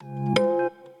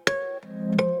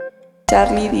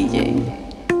Charlie DJ.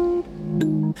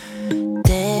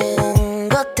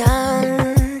 Tengo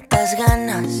tantas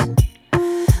ganas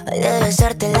de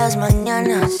besarte en las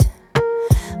mañanas,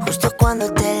 justo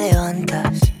cuando te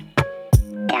levantas.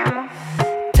 Te amo.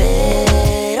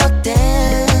 Pero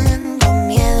tengo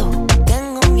miedo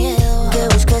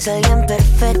que busques a alguien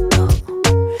perfecto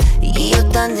y yo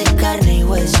tan de carne y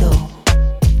hueso.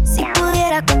 Si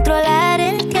pudiera controlar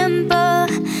el tiempo,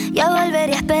 yo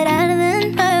volvería a esperar de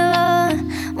nuevo,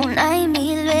 una y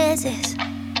mil veces,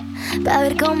 para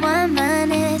ver cómo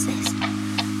amaneces.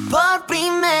 Por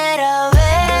primera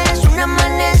vez, un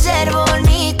amanecer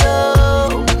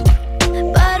bonito.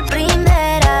 Por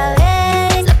primera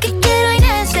vez, lo que quiero y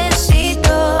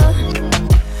necesito.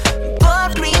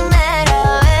 Por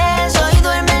primera vez, hoy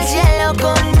duerme el cielo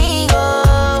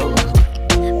conmigo.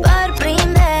 Por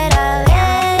primera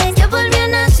vez, yo volví a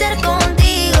nacer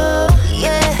contigo.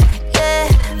 Yeah,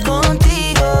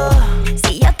 contigo.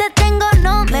 Si yo te tengo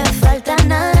no me falta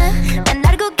nada. Tan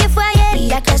largo que fue ayer y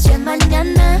ya casi es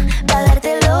mañana, para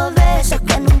darte los besos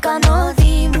que nunca nos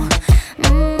dimos.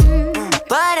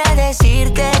 Para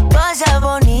decirte cosas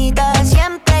bonitas,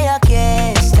 siempre yo aquí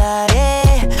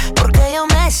estaré. Porque yo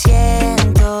me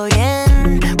siento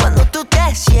bien cuando tú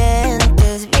te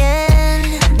sientes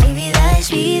bien. Mi vida es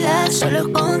vida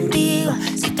solo contigo.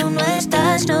 Si tú no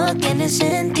estás no tiene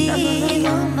sentido,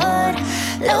 amor.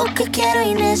 Lo que quiero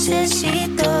y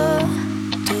necesito,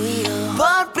 tú y yo.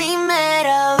 Por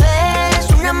primera vez,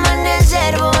 un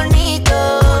amanecer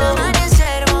bonito.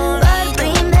 Por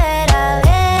primera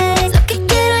vez, lo que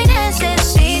quiero y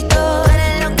necesito.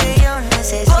 Eres lo que yo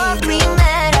necesito. Por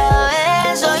primera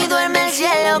vez, hoy duerme el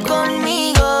cielo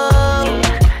conmigo.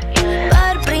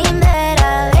 Por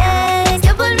primera vez,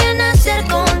 yo volví a nacer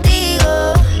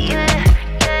contigo.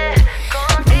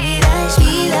 Vida es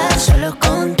vida solo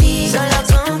contigo. Si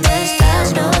tú no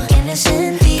estás no tiene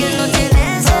sentido.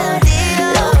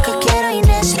 Lo que quiero y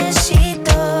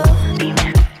necesito.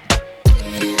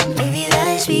 Mi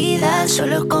vida es vida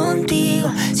solo contigo.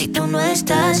 Si tú no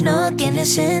estás no tiene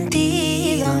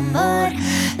sentido, amor.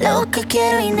 Lo que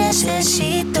quiero y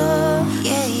necesito.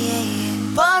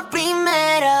 Por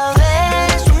primera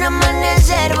vez, un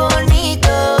amanecer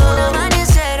bonito.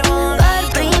 Por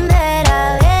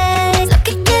primera vez, lo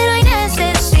que quiero y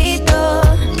necesito.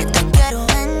 Yo te quiero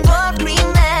en. Por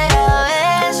primera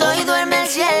vez, hoy duerme el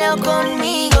cielo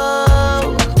conmigo.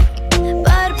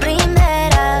 Por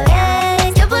primera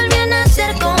vez, yo volví a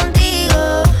nacer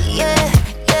contigo.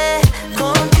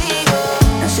 Contigo.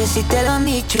 No sé si te lo han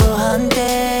dicho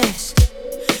antes,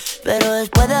 pero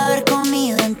después de haber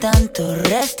comido en tantos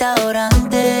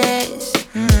restaurantes,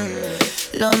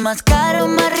 los más caros,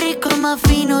 más ricos, más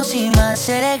finos y más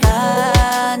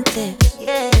elegantes,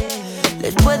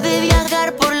 después de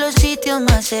viajar por los sitios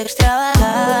más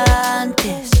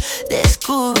extravagantes,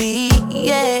 descubrí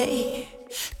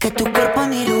que tu cuerpo es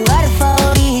mi lugar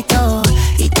favorito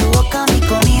y tu boca mi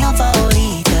comida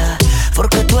favorita.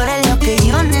 Porque tú eres lo que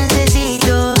yo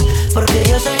necesito, porque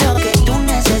yo soy lo que tú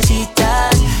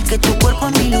necesitas. Que tu cuerpo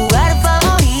es mi lugar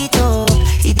favorito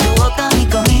y tu boca mi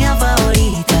comida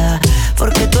favorita.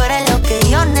 Porque tú eres lo que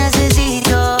yo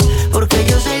necesito, porque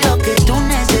yo soy lo que tú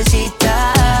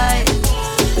necesitas.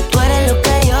 Tú eres lo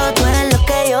que yo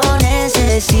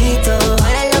necesito. Tú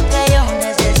eres lo que yo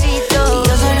necesito. Y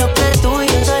yo soy lo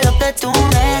que tú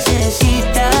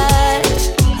necesitas.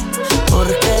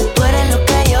 Porque tú eres lo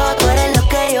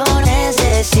que yo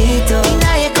necesito. Y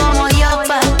nadie como yo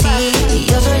para ti. Y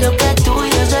yo soy lo que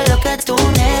tú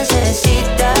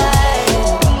necesitas.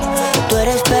 Tú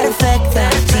eres perfecta,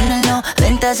 sin el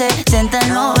 90, 60,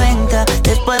 90.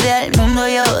 Después de al mundo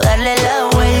yo darle la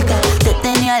vuelta. Te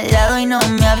tenía al lado y no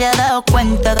me había dado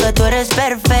cuenta que tú eres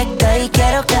perfecta. Y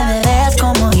quiero que me veas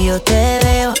como yo te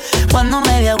veo, cuando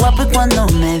me vea guapo y cuando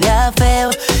me vea feo.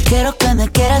 Quiero que me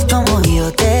quieras como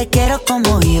yo te quiero,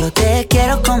 como yo te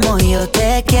quiero, como yo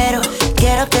te quiero.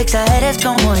 Quiero que exageres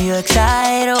como yo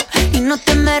exagero y no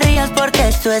te me rías porque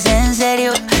esto es en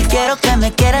serio. Quiero que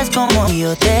me quieras como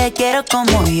yo te quiero,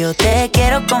 como yo te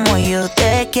quiero, como yo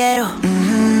te quiero.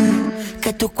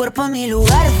 Que tu cuerpo es mi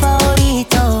lugar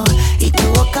favorito y tu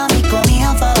boca mi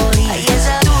comida favorita. Ay,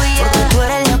 esa tuya. Porque tú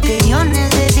eres lo que yo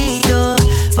necesito,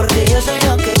 porque yo soy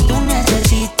lo que tú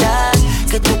necesitas.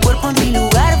 Que tu cuerpo es mi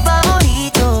lugar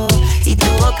favorito y tu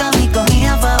boca mi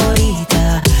comida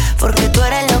favorita. Porque tú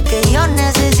eres lo que yo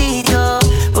necesito,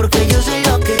 porque yo soy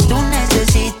lo que tú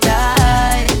necesitas.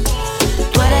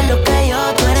 Tú eres lo que yo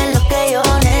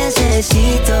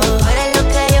necesito. Tú eres lo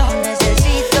que yo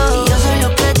necesito. Y yo soy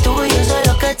lo que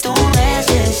tú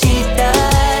necesitas.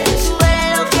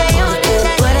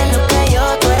 Tú eres lo que yo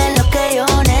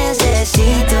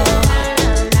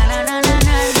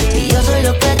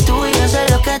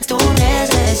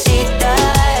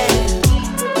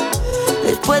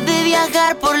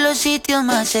sitios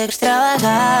más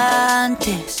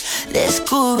extravagantes.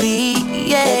 Descubrí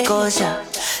qué cosa,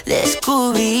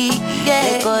 descubrí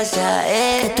qué cosa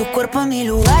es. Que tu cuerpo es mi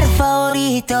lugar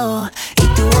favorito y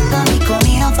tu boca mi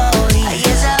comida favorita. Ay,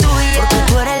 esa tuya, porque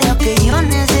tú eres lo que yo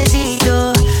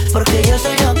necesito, porque yo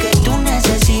soy lo que tú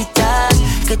necesitas.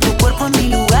 Que tu cuerpo es mi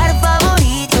lugar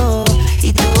favorito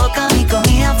y tu boca mi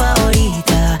comida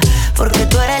favorita, porque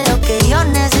tú eres lo que yo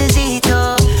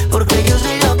necesito, porque yo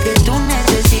soy lo que tú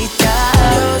necesitas.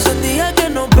 Hace un día que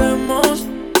nos vemos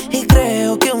y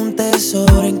creo que un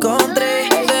tesoro encontré.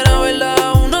 Será verdad,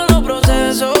 aún no lo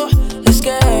proceso. Es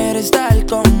que eres tal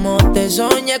como te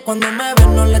soñé. Cuando me ves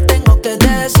no le tengo que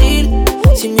decir.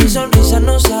 Si mi sonrisa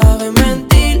no sabe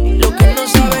mentir, lo que no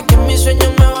sabe es que mi sueño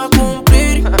me va a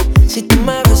cumplir. Si tú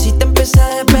me ves y te empiezas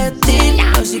a repetir,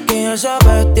 así que ya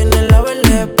sabes, tienes la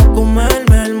verde pa'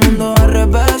 comerme. El mundo al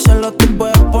revés, solo tú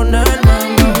puedes ponerme,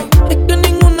 mami. Es que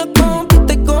ninguna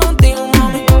compite contigo,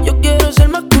 mami. Yo quiero ser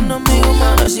más que un amigo,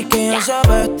 mami. Así que ya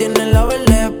sabes, tienes la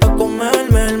verde pa'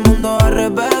 comerme. El mundo al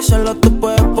revés, solo tú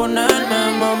puedes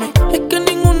ponerme, mami. Es que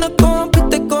ninguna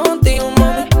compite contigo,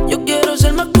 mami. Yo quiero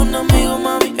ser más que un amigo,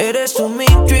 mami. Eres tú mi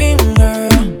dream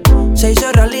girl. Se hizo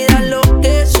realidad lo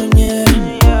que soñé.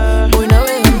 Voy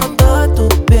navegando toda tu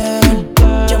piel.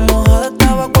 Ya mojada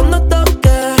estaba cuando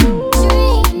toqué.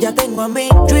 Ya tengo a mi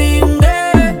dream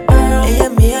girl. Ella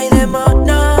es mía y de más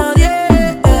nadie.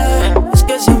 Es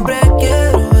que siempre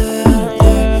quiero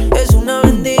verte. Es una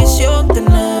bendición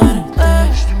tenerte.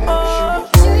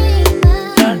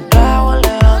 La trago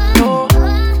Alejandro.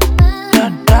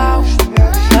 La trago,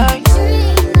 ay.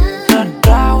 La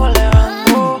trago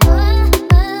Alejandro.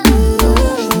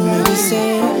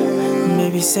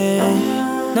 Baby say,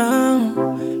 no.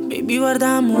 Baby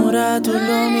guarda amore, tu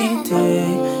lo mite.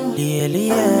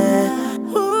 Lie.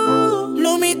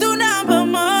 Lo mite un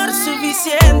amor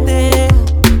suficiente.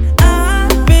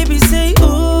 Baby say,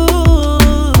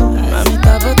 mami,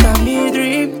 t'as ta mi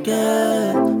dream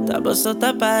girl. T'as so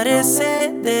te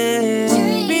parece de.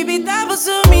 Baby, t'as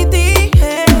so mi di.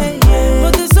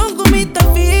 But the song go mi ta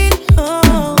feel.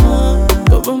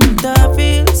 Go mi ta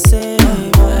feel say.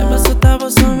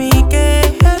 T'as so mi que.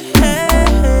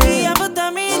 Yeah, but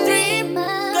I'm mi dream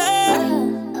girl.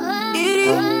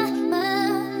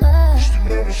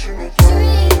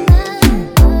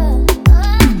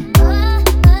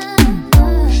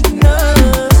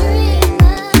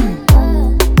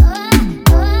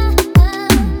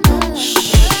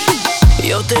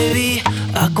 Yo te vi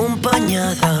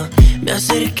acompañada, me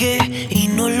acerqué y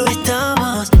no lo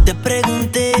estabas. Te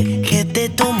pregunté qué te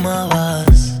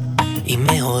tomabas y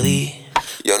me jodí.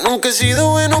 Yo nunca he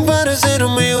sido bueno para ser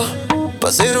amigo.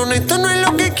 Para ser honesto no es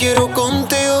lo que quiero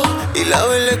contigo. Y la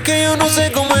verdad es que yo no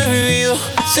sé cómo he vivido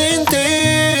sin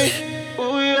ti.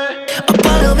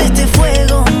 Apágame este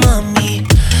fuego, mami,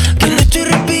 que no estoy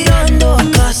respirando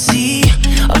casi.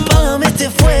 Apágame este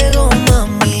fuego,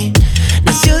 mami.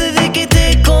 Nació desde que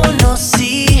te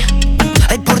conocí.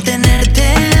 Ay, por tenerte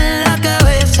en la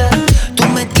cabeza, tú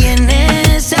me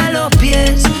tienes a los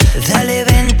pies. Dale,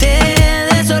 vente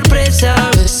de sorpresa,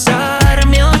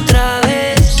 besarme otra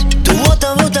vez. Tu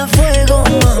bota bota fuego,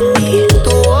 mami.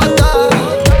 Tu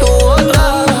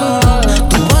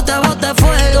bota bota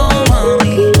fuego,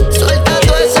 mami. Suelta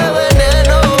todo ese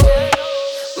veneno,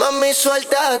 mami,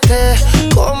 suéltate.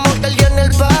 Como que el día en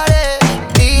el pared.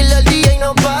 Dile al día y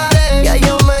no pare. Ya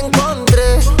yo me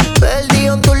encontré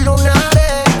perdido en tus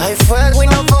lunares. Hay fuego y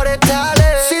no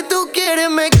forestales. Si tú quieres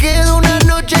me quedo una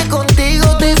noche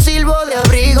contigo. Te sirvo de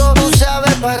abrigo, tú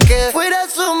sabes pa' qué. Fuera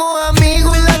somos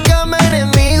amigos y la cama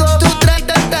enemigos. Tú traes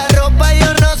tanta ropa,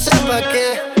 yo no sé pa'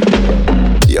 qué.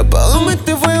 Y apágame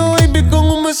este fuego, baby, con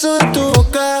un beso de tu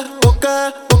boca,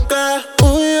 boca, boca.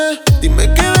 Oh yeah.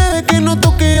 Dime que bebé, que no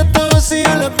toque, ya está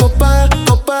vacía la copa,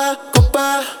 copa,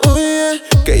 copa. Oh yeah.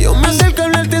 Que yo me acerque a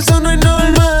hablarte, eso no es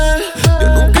normal. Yo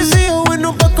nunca he sido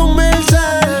bueno pa'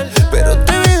 conversar, pero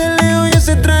te vi de lejos y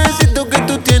ese trajecito que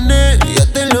tú tienes, ya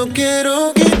te lo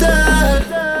quiero quitar.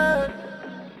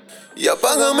 Y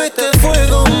apágame este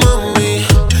fuego, mami,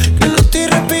 que no estoy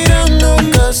respirando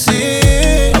casi.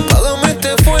 Apágame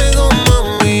este fuego,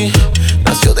 mami.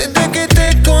 Nació desde que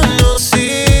te conocí.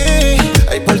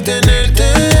 Ay, por tenerte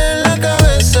en la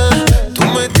cabeza, tú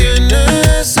me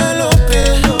tienes a los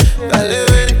pies. Dale,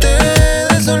 vente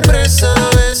de sorpresa,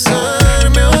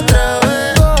 besarme otra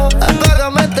vez.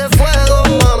 Apágame este fuego,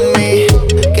 mami,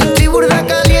 que estoy burda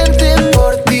caliente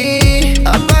por ti.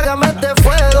 Apágame este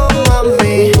fuego,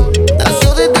 mami.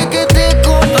 Nació desde que te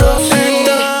conocí.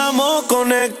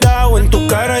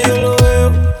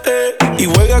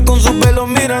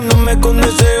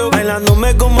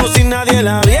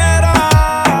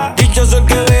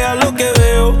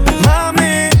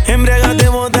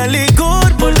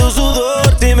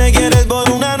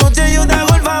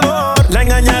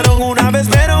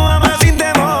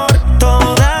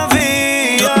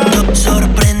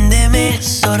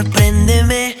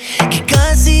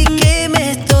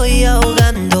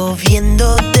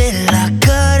 viéndote la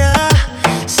cara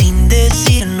sin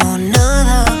decirnos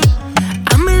nada.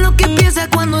 Hazme lo que piensas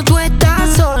cuando tú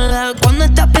estás sola, cuando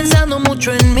estás pensando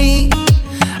mucho en mí.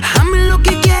 Hazme lo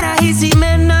que quieras y si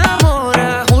me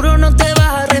enamoras, juro no te vas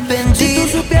a arrepentir. Si tú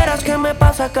supieras qué me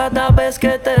pasa cada vez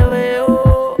que te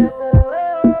veo,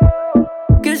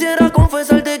 quisiera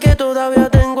confesarte que todavía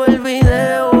tengo el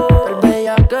video del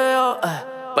bellaqueo.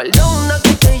 Perdona que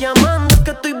estoy llamando,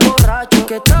 que estoy borracho.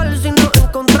 ¿Qué tal si nos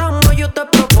encontramos? Yo te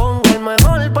propongo el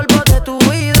mejor polvo de tu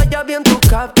vida. Ya vi en tu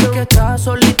caption que estás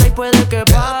solita y puede que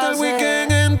pase el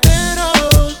weekend entero,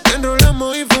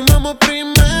 enrolamos y fumamos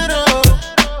primero.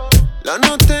 La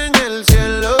nota en el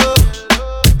cielo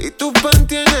y tu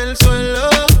panty en el suelo,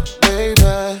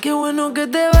 baby. Qué bueno que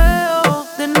te veo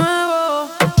de nuevo,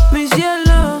 mi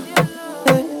cielo.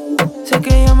 Sé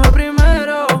que llamé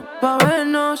primero pa'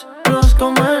 vernos, nos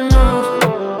comernos.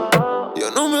 Yo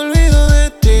no me olvido de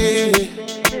ti,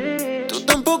 tú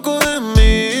tampoco de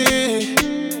mí.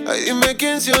 Ay, dime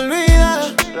quién se olvida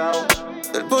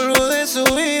del polvo de su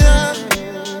vida.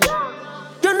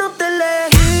 Yo no te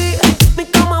elegí, mi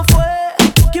cama fue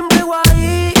quien bregó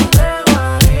ahí.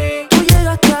 Tú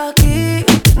llegaste aquí,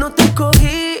 no te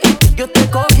cogí, yo te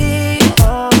cogí.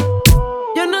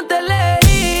 Yo no te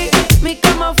elegí, mi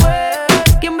cama fue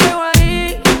quien bregó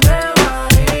ahí.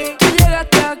 Tú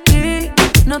llegaste aquí,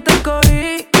 no te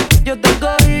cogí, yo te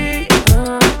cogí.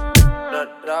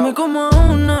 Me como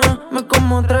una, me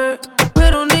como tres,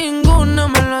 pero ninguna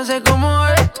me lo hace como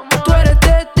él. Tú eres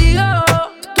testigo,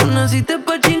 tú naciste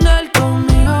pa' chingar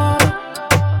conmigo.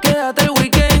 Quédate el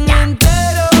weekend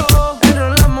entero,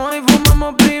 enrolamos y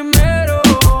fumamos primero.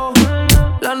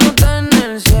 La nota en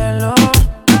el cielo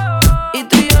y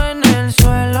tú y yo en el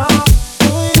suelo.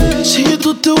 Si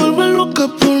tú te vuelves loca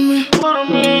por mí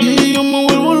y yo me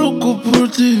vuelvo loco por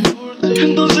ti,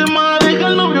 entonces más deja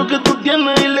el novio que tú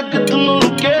tienes, dile que tú no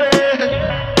lo quieres.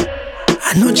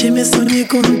 Anoche me soñé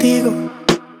contigo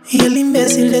y el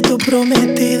imbécil de tu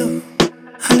prometido.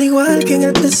 Al igual que en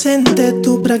el presente,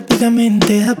 tú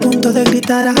prácticamente a punto de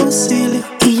gritar auxilio.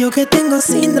 Y yo que tengo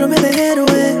síndrome de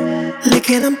héroe, le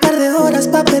quedan par de horas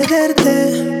pa'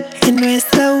 perderte. En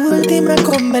nuestra última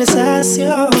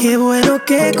conversación, qué bueno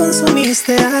que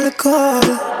consumiste alcohol.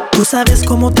 Tú sabes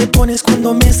cómo te pones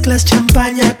cuando mezclas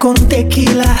champaña con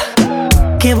tequila,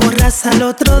 que borras al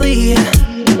otro día,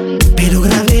 pero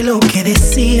grabé lo que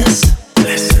decías.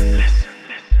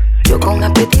 Yo con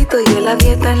apetito y él a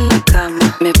dieta en la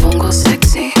cama. Me pongo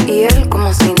sexy y él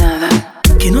como si nada.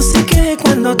 Que no se quede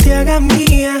cuando te haga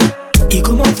mía, y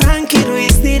como Frankie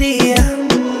Ruiz diría,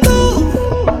 tú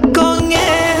con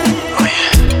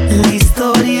él, la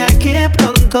historia que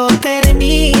pronto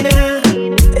termina.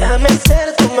 Déjame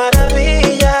ser tu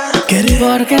maravilla.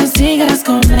 Porque sigues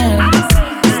con él.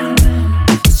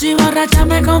 Si borracha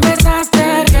me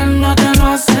confesaste que no te lo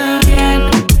hace bien.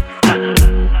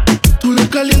 Tú le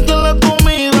calientas la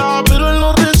comida, pero él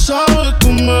no te sabe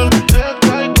comer. Es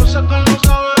que hay cosas que él no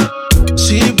sabe.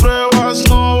 Si pruebas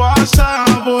no vas a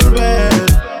volver.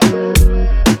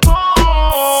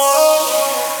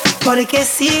 Porque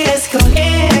sigues con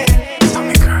él.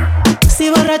 Si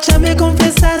borracha me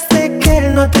confesaste que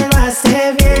él no te lo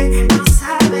hace bien. No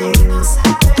sabe.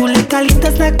 Tú le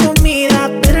calientas la comida,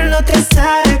 pero él no te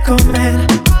sabe comer.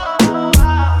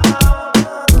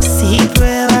 Si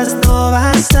pruebas no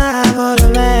vas a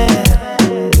volver.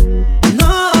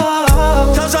 No.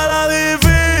 Se será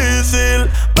difícil,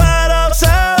 pero se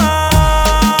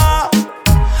va.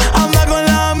 Anda con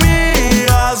la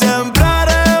amiga, siempre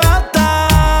arrebata,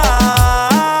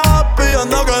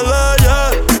 pidiendo que le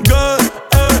llegue,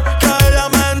 que ella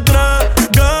me entregue,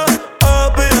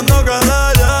 pidiendo que le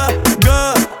llegue,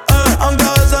 aunque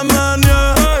a veces me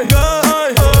niegue.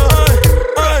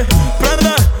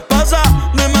 Prende, pasa,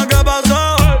 dime qué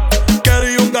pasó.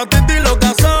 Quería un gatito y lo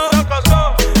casó.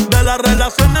 De las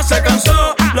relaciones se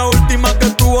cansó. La última que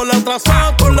tuvo la atrasó.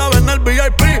 Tú la ves en el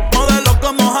VIP, modelo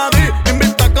como Hadid,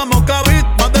 invita como Khabib.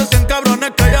 Más de 100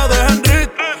 cabrones que ella deja en rit.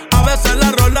 A veces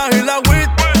la rolas y la wit.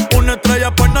 Una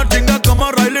estrella pues no chinga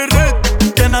como Riley Reid.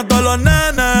 Tiene a todos los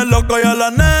nenes locos y a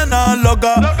las nenas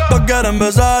locas. Todos quieren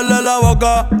besarle la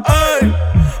boca. Ey,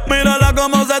 mírala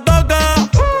cómo se toca.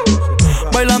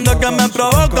 Bailando que me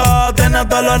provoca. Tiene a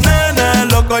todos los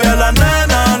nenes locos y a las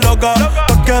nenas locas.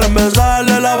 Todos quieren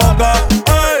besarle la boca.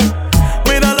 Ey,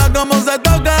 mírala cómo se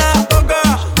toca.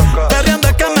 Perreando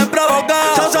es que me provoca.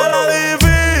 Se será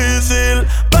difícil,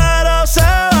 pero se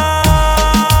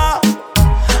va.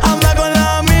 Anda con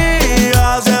la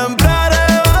amiga, siempre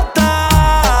arrebata,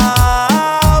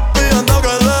 pidiendo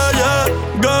que le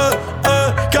llegue,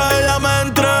 que ella me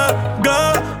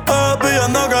entregue,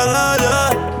 pidiendo que le llegue,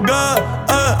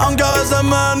 aunque a veces se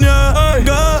me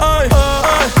niegue.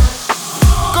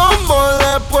 ¿Cómo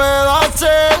le puedo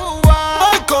hacer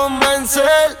para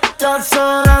convencerte? A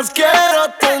solas quiero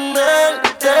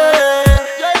tenerte.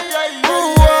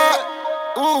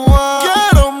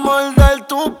 Quiero morder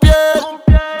tu piel,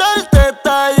 darte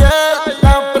taller,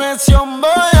 la presión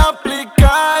voy a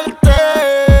aplicarte.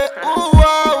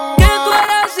 ¿Qué tú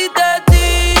harás si te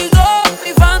digo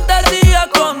mi fantasía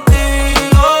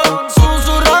contigo?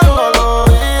 Susurrando al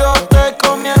oído te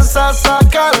comienzas a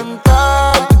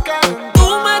calentar. Tú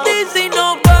me dices y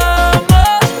nos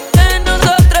vamos, que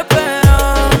nosotros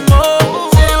esperamos.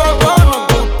 Si los dos nos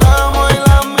gustamos y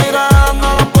las miradas no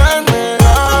lo pueden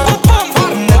negar.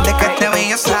 Desde que te vi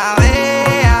yo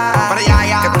sabía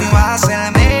que tú ibas a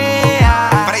ser mía.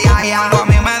 Cuando a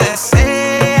mí me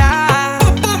desea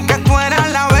que tú eras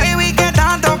la baby que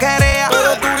tanto quería.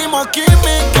 Pero tuvimos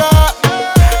química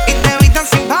Y te vi tan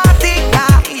simpática,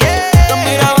 te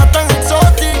miraba tan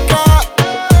exótica.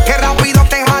 que rápido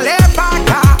te jalé pa'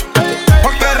 acá,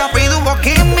 porque rápido hubo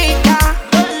química.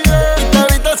 Y te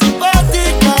vi tan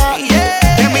simpática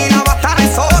Te miraba tan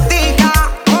exótica.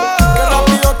 que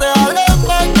rápido te jalé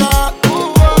pa' acá.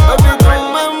 Baby, tú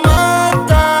me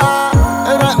matas.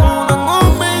 Eres uno en un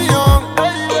millón.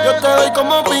 Yo te doy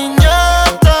como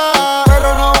piñata, pero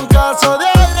no un caso de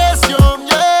agresión.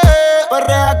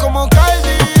 Perrea como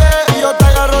Cardi, y yo te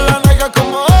agarro la nalga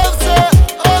como Offset.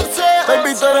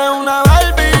 Baby, tú eres una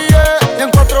Barbie, y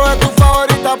en 4 de tus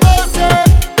favoritas pose.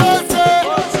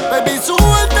 Baby,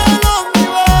 súbetelo y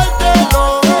bártelo,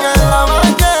 y en la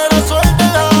bañera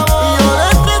suéltela. Y yo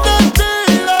dentro de ti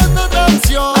dando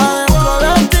tensión, adentro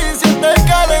de ti siente el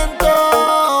calentón.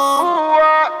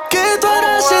 ¿Qué tú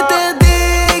harás si te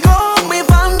digo mi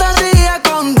fantasía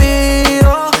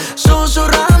contigo?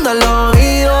 Susurrando al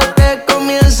oído te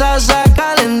comienzas a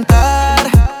calentar.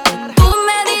 Tú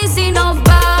me dices y nos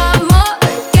vamos,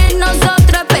 que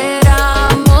nosotros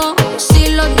esperamos. Si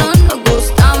los dos nos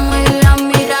gustamos y las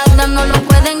miradas no lo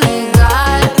pueden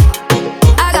negar.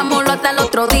 Hagámoslo hasta el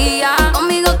otro día.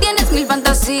 Conmigo tienes mil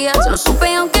fantasías, lo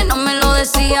supe aunque no me lo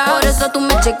decías. Por eso tú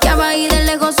me chequeabas y de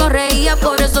lejos sonreías.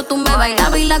 Por eso tú me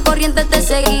bailabas y la corriente te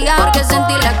seguía. Porque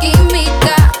sentí la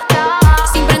química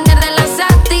sin prender de la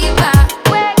sativa.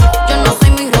 Yo no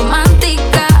soy muy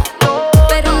romántica,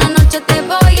 pero una noche te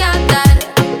voy a dar.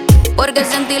 Porque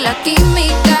sentí la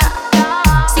química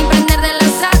sin prender de la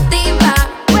sativa.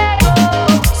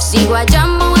 Si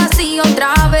guayamos así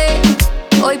otra vez,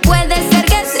 hoy puede ser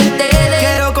que se te dé.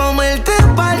 Quiero comerte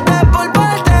parte por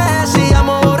parte. Si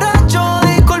llamo borracho,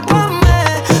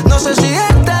 discúlpame. No sé si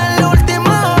esta es la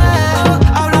última vez.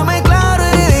 Háblame claro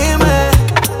y dime.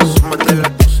 Súmate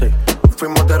las 12,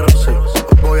 fuimos de roce.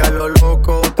 Voy a lo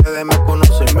loco, ustedes me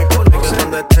conocen. Que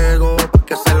son de Tego, pa'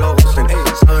 que se lo gocen.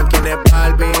 Saben quién es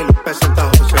Barbie, les presenta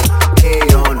José.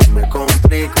 Y yo no me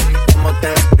complico, ¿cómo te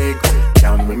explico? Que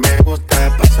a mí me gusta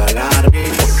pasarla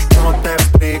rico. ¿Cómo te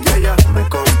explico? No me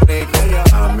complico,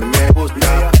 a mí me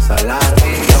gusta pasarla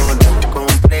rico. No me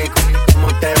complico, ¿cómo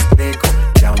te explico?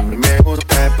 Que a mí me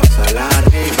gusta pasarla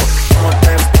rico. ¿Cómo te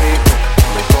explico? No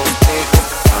me complico,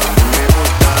 a mí me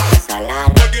gusta pasarla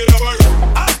rico.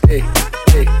 Hey,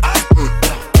 hey, hey,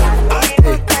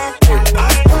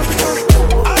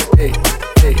 hey,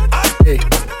 hey, hey.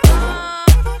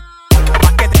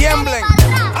 Pa' que tiemblen.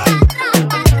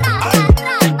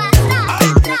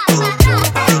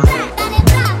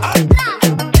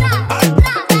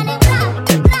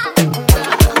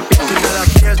 Si de la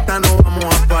fiesta no vamos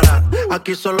a parar.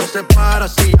 Aquí solo se para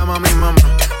si llama mi mamá.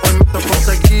 Hoy me tocó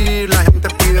seguir, la gente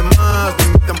pide más. Me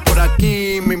invitan por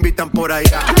aquí, me invitan por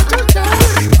allá.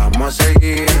 Y vamos a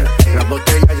seguir. Las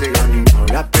botellas llegan y no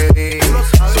las pedí.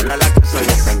 Sola la casa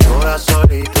y están todas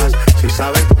solitas. Si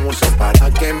saben cómo usar para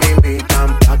que me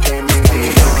invitan, pa' que me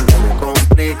invitan. No me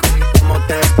complico, ¿cómo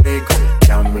te explico?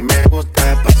 Que a mí me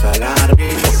gusta pasarla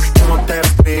rico. ¿Cómo te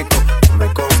explico? No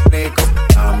me complico,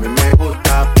 a mí me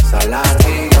gusta pasarla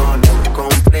rico. No me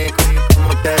complico,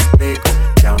 ¿cómo te explico?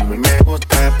 Que a mí me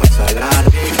gusta pasarla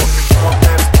rico. ¿Cómo te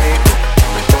explico? No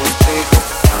me complico,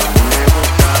 a mí me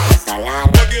gusta pasarla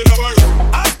rico.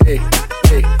 Hey,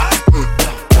 hey, hey,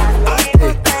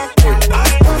 hey,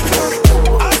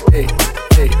 hey,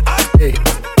 hey, hey.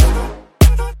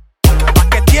 Pa'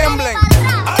 que tiemblen.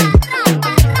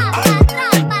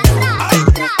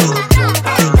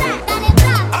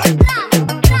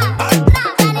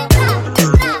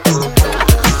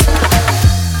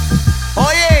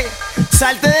 Oye,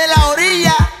 salte de la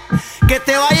orilla, que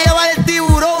te va a llevar el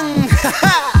tiburón.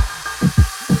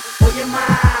 Oye, ma,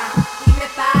 dime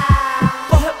pa,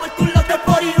 coge por tu lote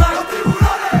por Iván. Los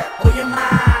tiburones. Oye, ma,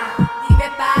 dime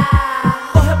pa,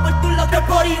 coge por tu lote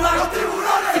por Iván. Los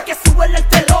tiburones. Y que sube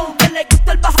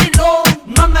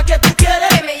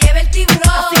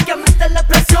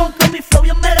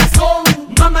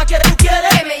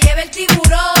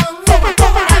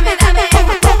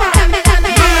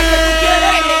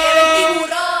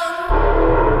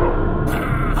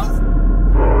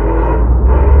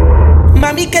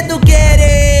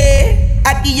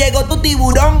llegó tu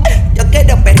tiburón. Yo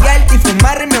quiero perrearte y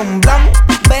fumarme un blunt.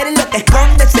 Ver lo que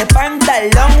esconde ese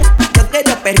pantalón. Yo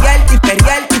quiero perrearte y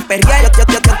perrearte y perrear. Yo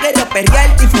quiero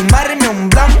perrearte y fumarme un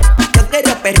blunt. Yo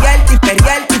quiero perrearte y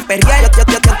perrearte y perrear. Yo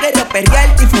quiero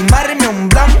perrearte y fumarme un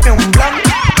blunt, un blunt.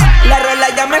 La rola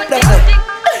ya me explotó.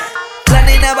 La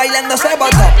nena bailando se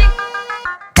botó.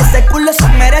 Ese culo se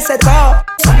merece todo.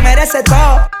 Se merece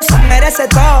todo. Se merece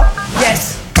todo.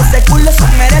 Yes. Ese culo se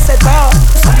merece todo.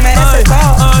 Se merece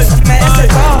todo. Se merece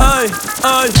todo.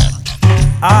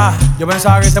 Ah, yo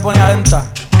pensaba que se ponía lenta.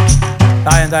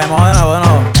 Está bien, vamos de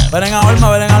nuevo.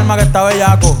 Ven en alma que está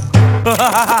bellaco.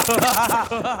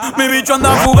 Mi bicho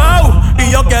anda fugado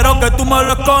y yo quiero que tú me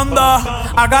lo escondas.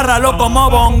 Agárralo como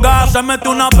bonga. Se mete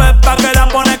una pepa que la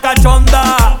pone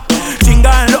cachonda.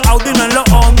 Chinga en los Audi, no en los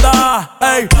Honda.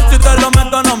 Ey, si te lo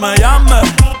meto no me llames,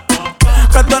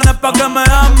 que esto no es pa' que me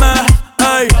ames.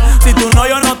 Ey, si tú no,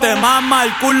 yo no te mama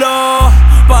el culo.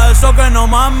 Pa' eso que no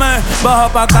mames. Baja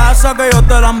pa' casa que yo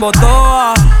te la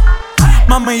embotoa.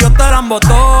 Mami, yo te la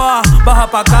embotoa. Baja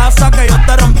pa' casa que yo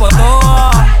te rompo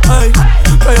toa. Ey,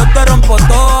 que yo te rompo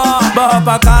toa. Baja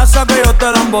pa' casa que yo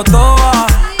te la embotoa.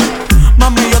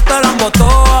 Mami, yo te la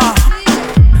embotoa.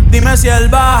 Dime si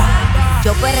él va.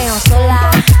 Yo perreo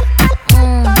sola.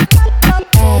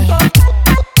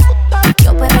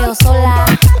 Yo perreo sola.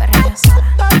 Perreo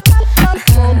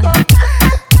sola.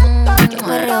 Yo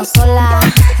perreo sola.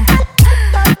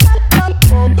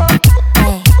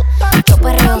 Yo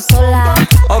perreo sola.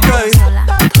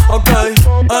 Ok,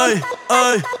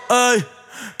 ey.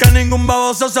 Que ningún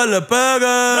baboso se le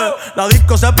pegue. La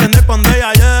disco se prende cuando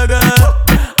ella llegue.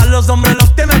 A los hombres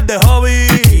los tienes de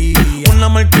hobby. Una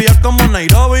marquilla como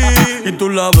Nairobi. Y tú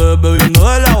la ves bebiendo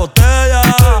de la botella.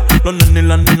 Los nenes y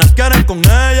las nenas quieren con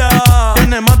ella.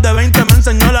 Tiene más de 20, me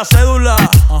enseñó la cédula.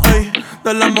 Ey,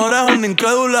 del amor es una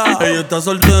incrédula. Ella está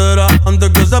soltera antes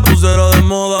que se pusiera de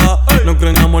moda. No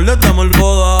creen amor, le damos el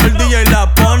boda. El DJ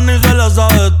la pone y se la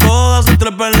sabe toda. Se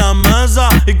trepa en la mesa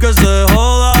y que se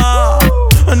joda.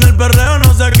 En el perreo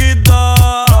no se quita.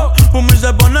 Pumi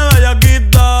se pone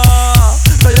bellaquita.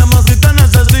 Te llama si te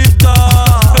necesita.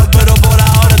 Pero por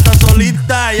ahora está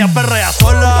solita. Ella perrea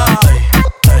sola.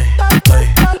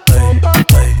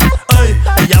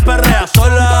 Ella perrea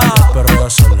sola.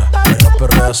 Ella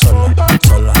perrea sola.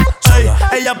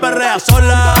 Ella perrea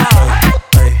sola.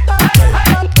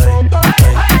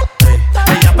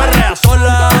 Ella perrea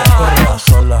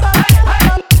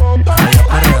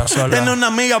sola. Tiene una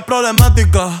amiga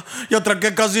problemática y otra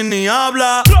que casi ni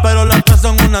habla, pero las tres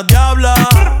son una diabla.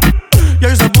 Y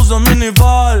ahí se puso mini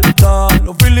falta.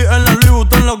 Los Phillies en la Louis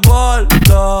Vuitton los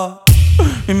guarda.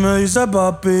 Y me dice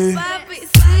papi,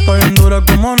 estoy bien dura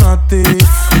como Nati.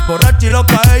 Borracha y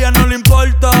loca, a ella no le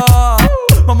importa.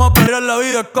 Vamos a pelear, la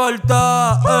vida es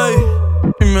corta. Ey.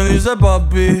 Y me dice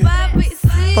papi,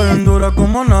 estoy bien dura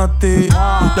como Nati.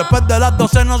 Después de las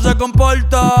 12 no se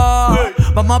comporta.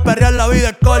 Vamos a perrear, la vida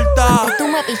es corta. Antes tú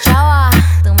me pichabas,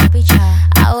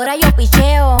 ahora yo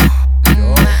picheo.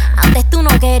 Antes tú no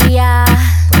querías,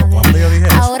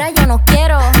 ahora yo no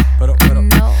quiero.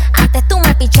 No. Antes tú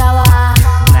me pichabas,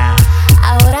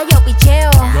 ahora yo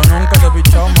picheo. Yo nunca te he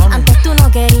pichado, mami. Antes tú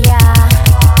no querías,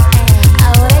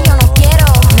 ahora yo no quiero.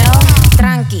 No,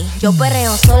 tranqui, yo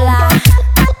perreo sola.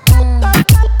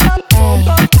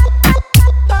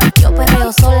 Yo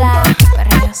perreo sola.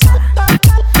 Perreo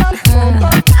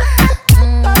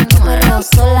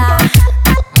sola.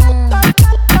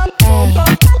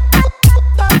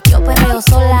 Yo perreo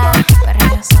sola.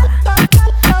 Perreo sola.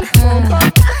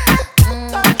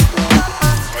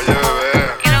 Oye, bebé.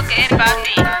 ¿Qué es lo que es,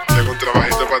 papi? Tengo un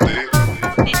trabajito para ti.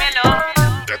 Dímelo.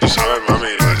 Ya tú sabes, mami,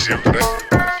 lo de siempre.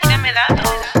 Tírame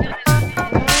datos.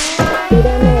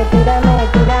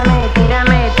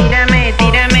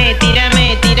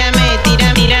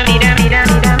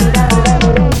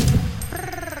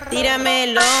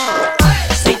 Tíramelo.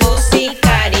 Soy tu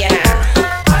sicaria.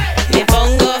 Me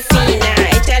pongo fina,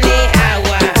 échale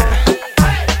agua.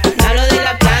 No hablo de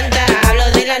la planta, hablo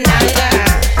de la nalga.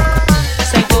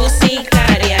 Soy tu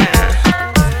sicaria.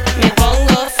 Me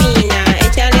pongo fina,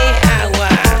 échale agua.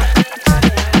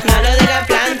 No hablo de la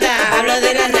planta, hablo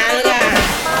de la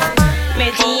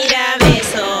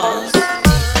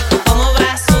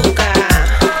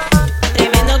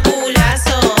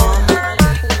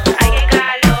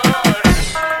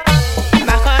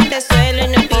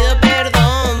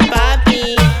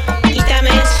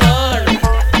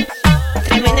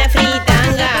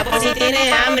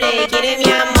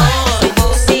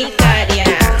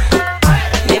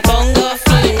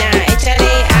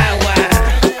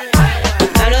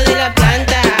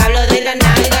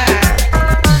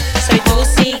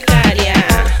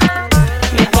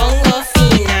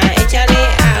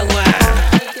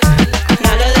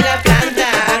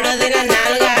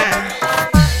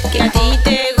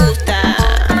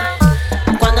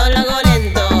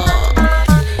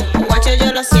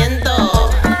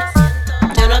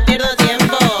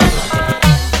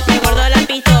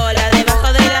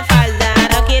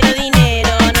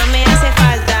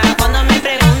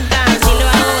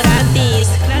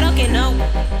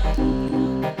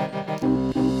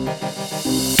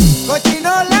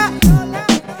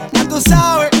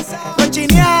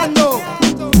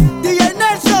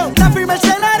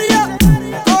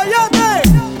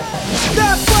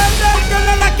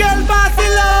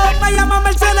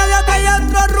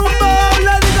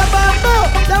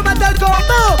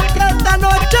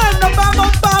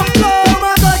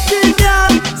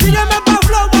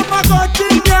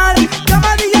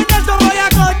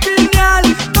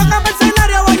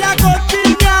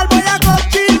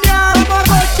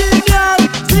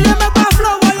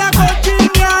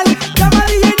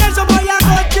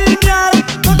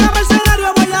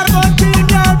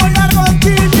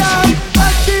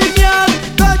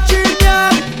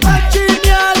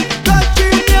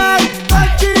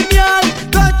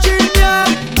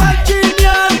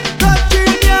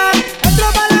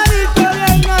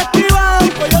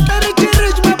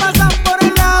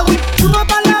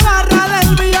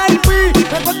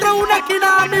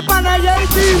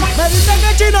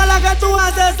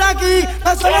aquí,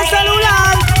 no suena el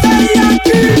celular. Estoy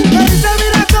aquí, me dice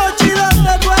mira Cochi,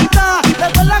 ¿dónde tú estás?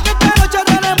 Recuerda que esta noche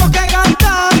tenemos que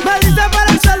cantar. Me dice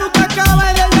para el celu que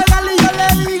acaba de llegar y yo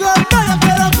le digo no, yo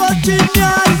quiero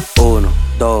cochinear. 1,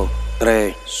 2,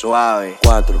 3, suave.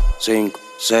 4, 5,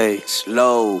 6,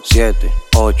 slow. 7,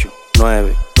 8,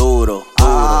 9, duro,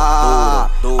 duro,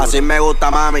 duro. Así me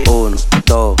gusta, mami. 1,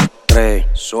 2, 3,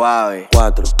 suave.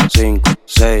 4, 5,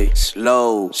 6,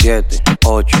 slow. 7,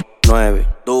 8, 9,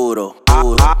 duro,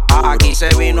 duro. Aquí se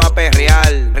vino a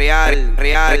perrear, real,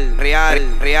 real,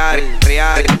 real, real,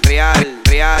 real, real,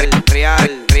 real,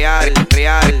 real, real,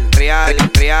 real, real,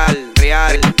 real,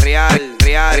 real, real,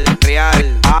 real,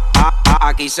 real.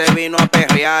 Aquí se vino a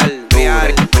perrear,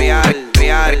 real, real,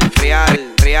 real, real,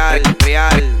 real, real,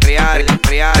 real, real,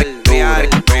 real,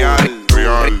 real,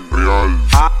 real, real.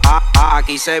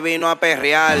 Aquí se vino a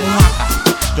perrear.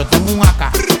 Yo tengo un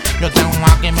AK, yo tengo un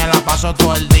AK y me la paso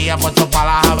todo el día puesto pa'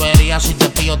 las averías. Si te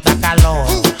pillo te calor,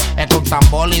 es que un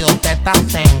tambor y 2 tetas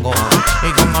tengo.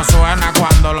 Y como suena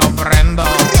cuando lo prendo,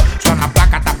 suena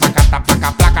placata, placata,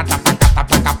 placa, placata, placata,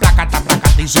 placa, placata,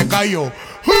 placata y se cayó.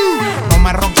 No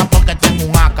me ronca porque tengo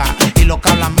un AK y los que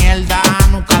hablan mierda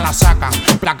nunca la sacan.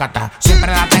 Placata,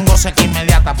 siempre la tengo seca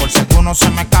inmediata por si alguno se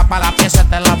me escapa la pieza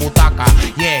está en la butaca.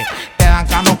 Yeah, te dan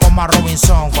cano como a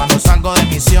Robinson. Cuando salgo de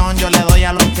misión yo le doy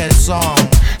a los que son.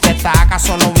 Que esta AK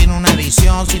solo vino una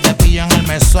edición. Si te pillo en el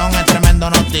mesón es tremendo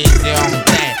notición.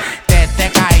 Te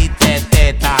caíste,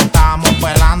 teta. Estábamos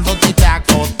velándote y te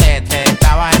acosté. Te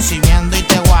estaba exhibiendo y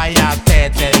te guayaste.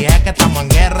 Te dije que estamos en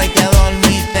guerra y te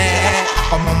dormiste.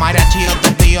 Como mariachi yo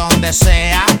te pillo donde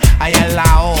sea. Allá en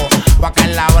la O, o acá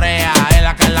en la brea. El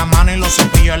acá en la mano y los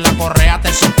cepillos en la correa.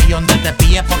 Te cepillo donde te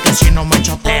pilles porque si no me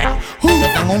chotea.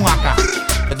 Yo tengo un AK,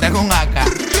 yo tengo un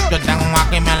AK. Yo tengo un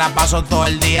AK y me la paso todo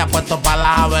el día puesto pa'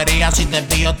 las averías. Si te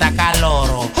pillo te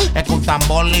acaloro. Es que un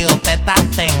tambor y 2 tetas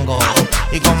tengo.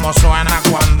 Y como suena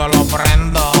cuando lo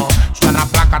prendo, suena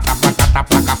placata, placata,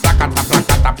 placa, placata,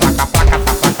 placata, placa, placata,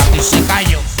 placata y se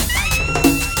cayó.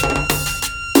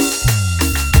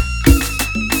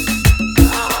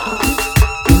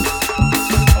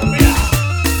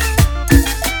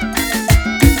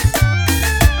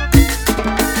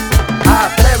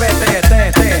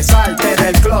 Salte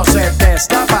del closet,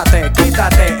 destápate,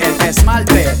 quítate el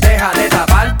esmalte, deja de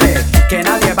taparte, que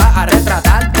nadie va a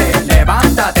retratarte.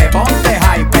 Levántate, ponte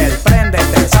hyper,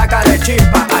 préndete, sácale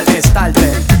chispa al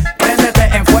starter.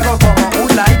 Préndete en fuego como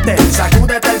un lighter,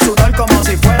 sacúdete el sudor como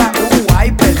si fuera un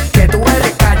wiper. Que tú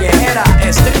eres callejera,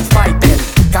 street fighter.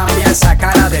 Cambia esa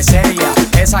cara de seria,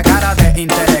 esa cara de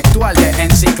intelectual, de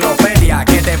enciclopedia.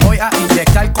 Que te voy a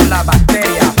inyectar con la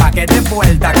bacteria, pa' que te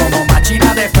vuelta como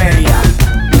machina de feria.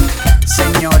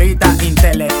 Señorita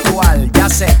intelectual, ya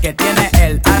sé que tiene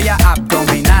el área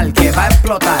abdominal que va a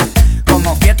explotar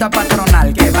como fiesta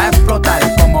patronal, que va a explotar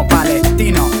como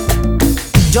palestino.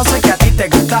 Yo sé que a ti te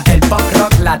gusta el pop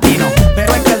rock latino,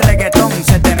 pero es que el reggaetón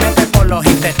se te mete por los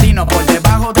intestinos, por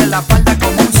debajo de la falda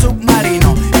como un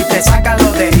submarino y te saca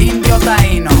lo de indio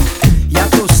taíno. Ya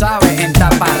tú sabes, en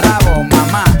taparrabo,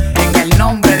 mamá, en el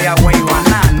nombre de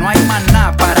Agüeyuaná, no hay más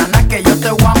nada, para nada que yo te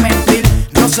voy a mentir.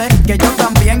 Yo sé que yo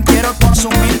también quiero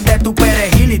consumir de tu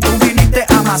perejil y tú viniste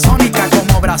amazónica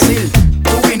como Brasil.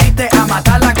 Tú viniste a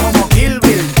matarla como Kill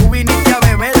Bill. Tú viniste a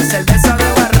beber cerveza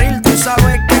de barril. Tú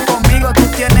sabes que conmigo tú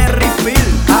tienes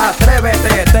refill.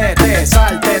 Atrévete,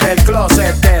 salte del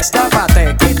closet,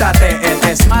 destápate, quítate el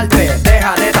esmalte,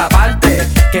 deja de taparte,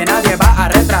 que nadie va a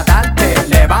retratarte.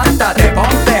 Levántate,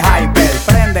 ponte hyper,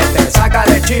 préndete,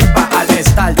 sácale chispa al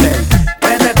starter.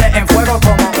 Préndete en fuego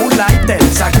como un lighter,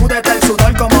 sacúdete el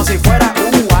sudor como si fuera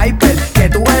un wiper. Que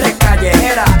tú eres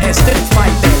callejera, street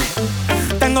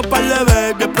fighter. Tengo par de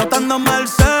baby explotándome el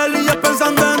cel y yo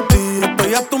pensando en ti,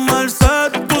 estoy a tu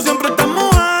merced. Tú siempre estás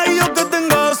mujer y yo que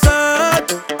tengo sed.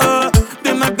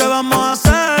 Dime qué vamos a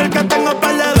hacer, que tengo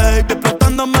par de baby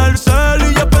explotándome el cel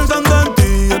y yo pensando en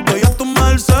ti, estoy a tu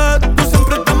merced. Tú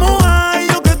siempre estás mujer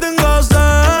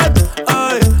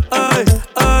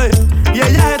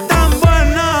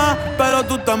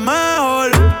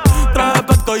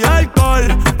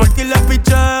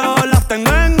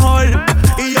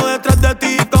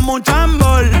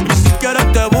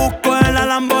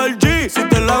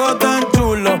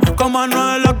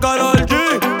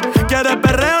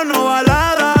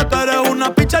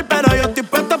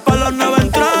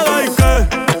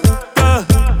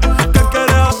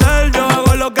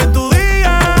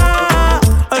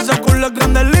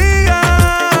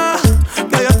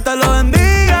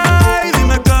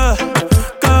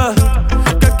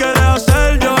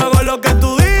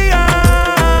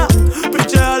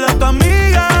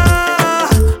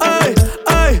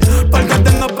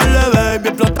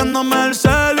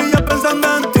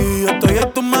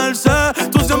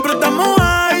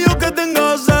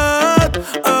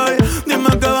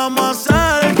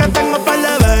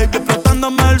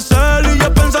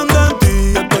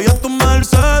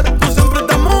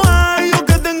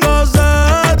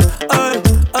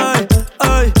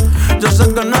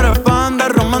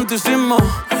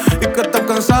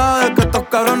cansada de que estos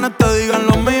cabrones te digan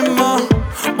lo mismo.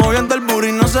 Moviendo el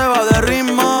booty no se va de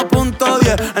ritmo. Punto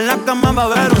 10, en la cama va a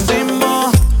haber un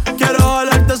sismo. Quiero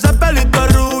jalarte ese pelito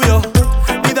rubio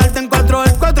y darte en 4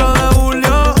 el 4 de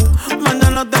julio.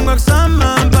 Mañana tengo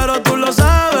examen, pero tú lo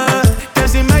sabes, que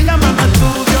si me llaman me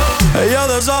estudio. Ella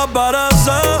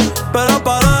desaparece, pero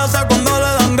aparece cuando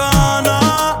le dan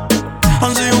ganas.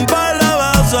 Han sido un par de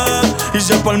veces, y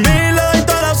si es por mí le doy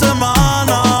toda la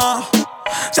semana.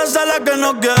 Se hace la que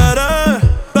no quiere,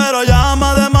 pero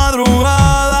llama de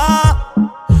madrugada.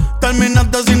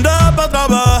 Terminaste sin rap otra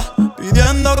vez,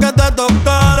 pidiendo que te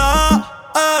tocara.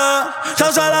 Se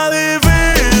hace la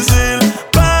difícil,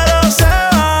 pero se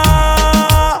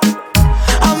va.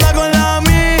 Anda con la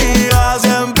amiga,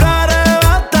 siempre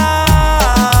arrebatada,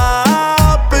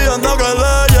 pidiendo que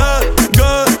le llegue,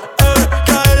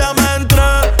 que ella me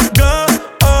entregue,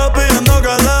 pidiendo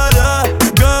que le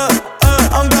llegue,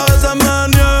 aunque a veces me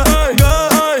niegue.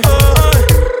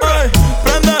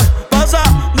 Prende, pasa,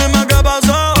 dime qué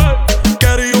pasó.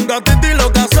 Quería un gatito y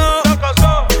lo casó.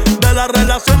 De las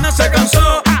relaciones se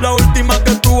cansó. La última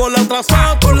que tuvo la atrasó.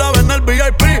 Tú la ves en el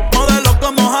VIP, modelo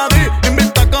como Javi,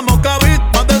 invita como Kavit.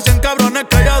 Más de 100 cabrones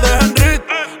que ella deja en Rit.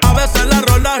 A veces la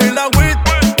rola y la wit.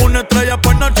 Una estrella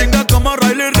pues no chinga como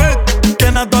Riley Reid.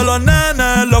 Tiene a todos los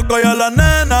nenes locos y a las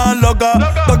nenas locas.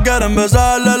 Todos quieren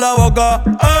besarle la boca.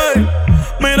 Ey,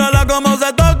 mírala como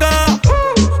se toca.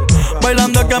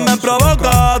 Bailando que me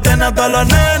provoca. Tiene a todos los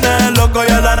nenes locos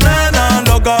y a las nenas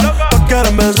locas. Todos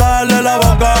quieren besarle la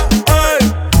boca.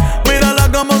 Ey, mírala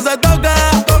como se toca.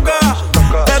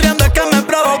 Perreando es que me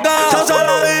provoca. Se hace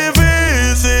la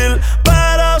difícil,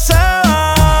 pero se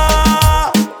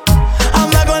va.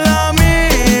 Anda con la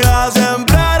amiga,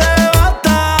 siempre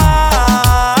arrebatada,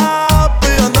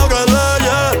 pidiendo que le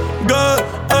llegue,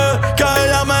 que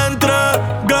ella me entregue,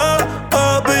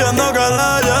 pidiendo que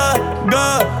le llegue,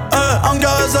 aunque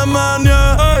a veces me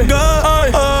niegue.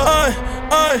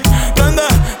 Prende,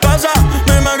 pasa,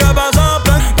 dime qué pasó.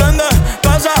 Prende,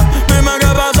 pasa, dime qué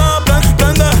pasó.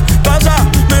 Prende, pasa,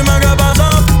 dime qué pasó.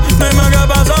 Dime qué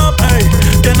pasó. Ey,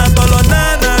 tiene a todos los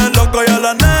nenes locos y a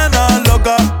las nenas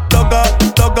locas. Loca,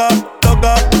 loca,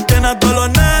 loca. Tiene a todos los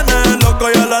nenes locos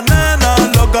y a las nenas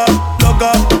locas.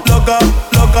 Loca, loca,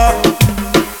 loca.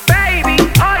 Baby,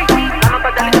 hoy sí, la nota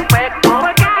del espejo.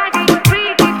 Porque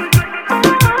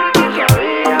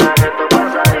sabía que esto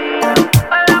pasaría.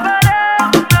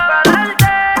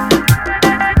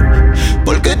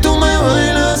 Porque tú me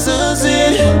bailas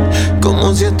así,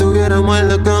 como si estuviéramos en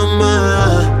la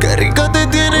cama. Qué rica te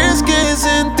tienes que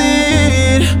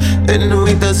sentir, en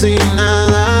novita sin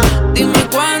nada. Dime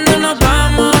cuándo nos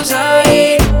vamos a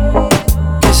ir,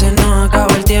 que se nos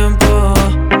acaba el tiempo.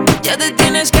 Ya te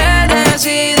tienes que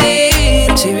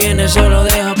decidir, si vienes solo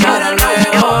deja para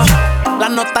luego. La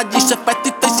nota allí se efecto y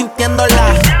estoy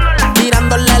sintiéndola,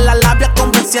 tirándole la labia,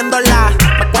 convenciéndola.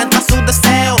 Me cuenta su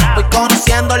deseo, voy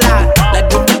conociéndola. Le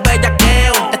gusta el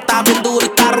bellaqueo, está bien duro y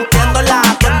está rompiéndola.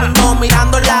 Todo el mundo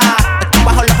mirándola, estoy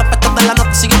bajo los efectos de la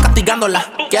nota, sigue castigándola.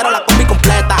 Quiero la combi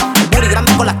completa, el booty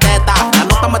grande con las tetas. La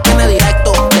nota me tiene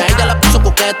directo, y a ella le puso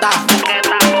coqueta.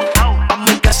 Pa'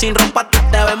 mí que sin ropa tú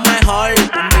te ves mejor.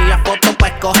 Envía fotos pa'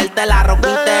 escogerte la ropa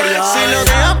interior. Si lo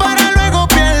dejas para luego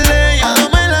pierde, ya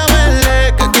dame la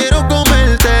verde, que quiero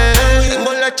comerte.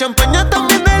 Tengo la champaña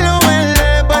también de lo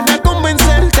verde, para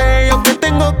convencerte. Yo qué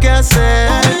tengo que hacer.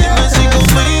 Dime si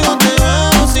conmigo te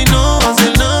vas o si no vas a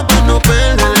hacer nada para no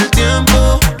perder el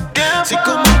tiempo. Si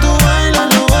como tú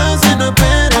bailas lo haces, no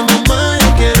esperes, mamá,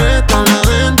 yo quiero estar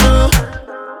adentro.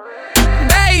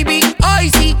 Baby, hoy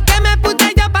sí que me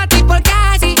puse yo pa' ti porque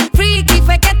así freaky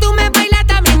fue que tú me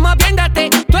bailaste a mí moviéndote.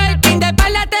 Twerking de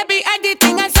espalda te vi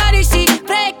editing al sorry sí.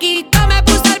 Fresquito me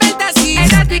puse al verte así.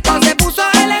 Eléctrico se puso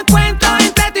el encuentro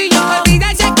entre tú y yo. Olvida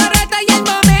si es correcto y el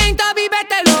momento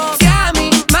vívetelo. Si a mí,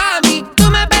 mami, tú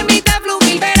me permites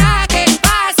fluir, verás que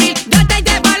fácil. Yo te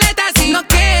llevo aleta así. Nos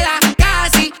queda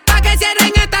casi pa' que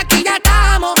cierren esta aquí. Ya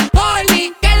estamos por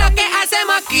mí. ¿Qué es lo que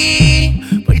hacemos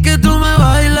aquí? Porque tú me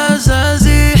bailas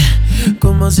así,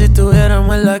 como si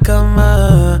estuviéramos en la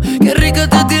cama. Qué rico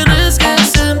te tienes que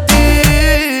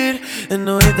sentir, en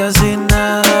novita sin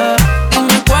nada.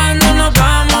 Dime cuándo nos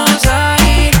vamos a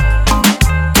ir,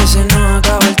 que se nos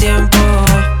acaba el tiempo.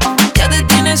 Ya te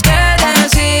tienes que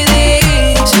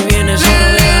decidir, si vienes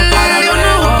solo deja para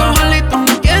luego.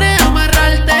 No quieres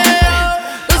amarrarte,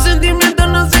 los sentimientos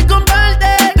no se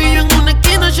comparten. Tú y yo en una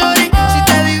esquina, shorty, si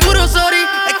te di duro, sorry.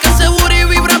 Es que ese booty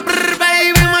vibra, brr,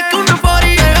 baby, más que una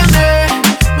 40.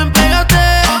 Ven, pégate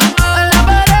a la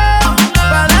pared,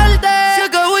 pa'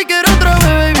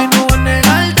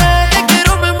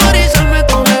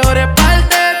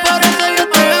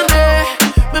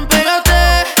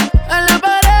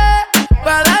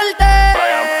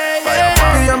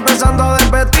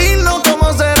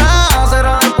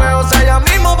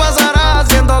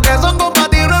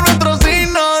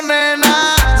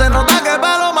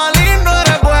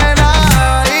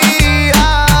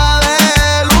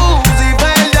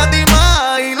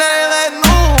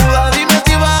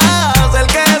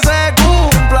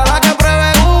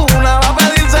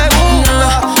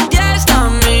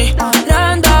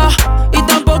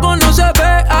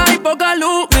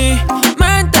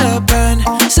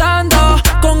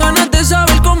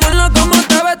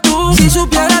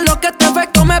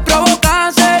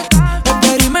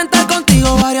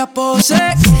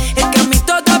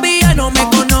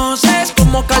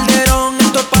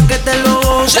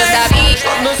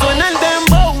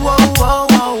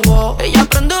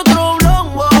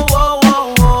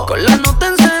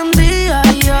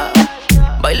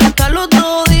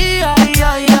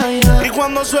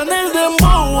 cuando suena el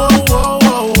dembow, oh, oh,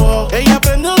 oh, oh. Ella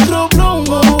prende otro blow,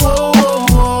 oh, oh, oh,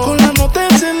 oh. Con la nota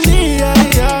encendida,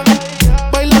 yeah.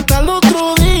 Baila hasta el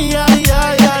otro día,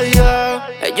 yeah, yeah, yeah.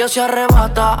 Ella se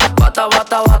arrebata, bata,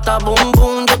 bata, bata, boom,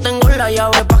 boom. Yo tengo la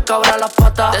llave pa' cabrar las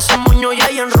patas. De ese moño ya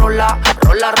ella enrola,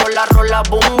 rola, rola, rola,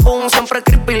 boom, boom. Siempre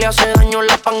creepy le hace daño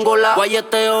la pangola.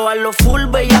 Guayeteo a lo full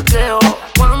bellaqueo.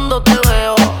 Cuando te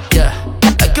veo, yeah.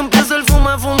 Es que empieza el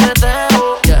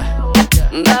fumeteo, yeah.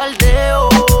 Daldeo,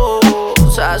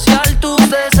 saciar tus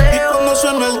deseos. Y cuando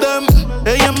suena el dem,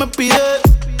 ella me pide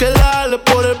que la jale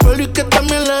por el pelo y que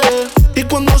también le dé. Y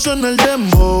cuando suena el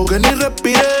dembow, que ni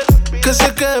respire, que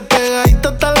se quede pegadita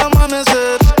hasta el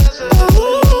amanecer.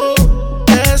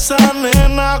 Esa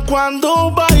nena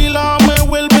cuando baila me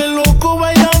vuelve loco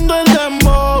bailando el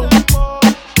dembow.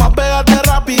 Más pégate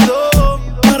rápido,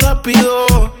 más rápido,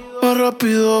 más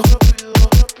rápido.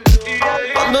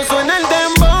 Cuando suena el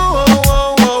dembow, oh,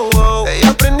 oh, oh, oh.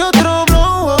 Ella prende otro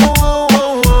blow, oh, oh,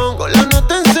 oh, oh. Con la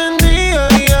nota encendida,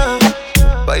 yeah.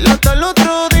 Baila hasta el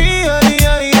otro día,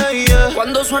 yeah, yeah, yeah.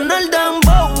 Cuando suena el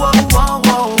dembow, oh, oh,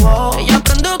 oh, oh. Ella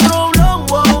prende otro blow,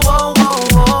 oh, oh, oh,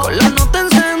 oh. Con la nota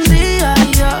encendida,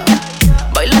 yeah.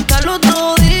 Baila hasta el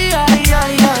otro día, yeah,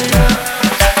 yeah, yeah.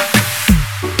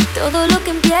 Todo lo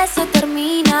que empieza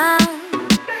termina.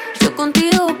 Yo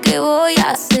contigo, ¿qué voy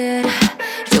a hacer?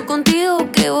 Yo contigo,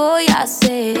 ¿qué voy a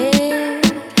hacer?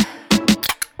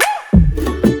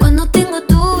 Cuando tengo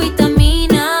tu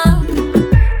vitamina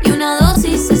y una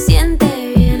dosis se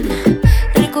siente bien,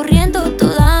 recorriendo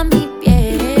toda mi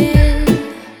piel.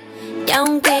 Y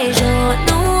aunque yo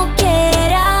no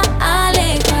quiera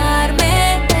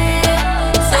alejarme,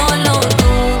 solo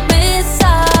tú me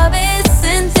sabes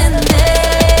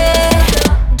entender.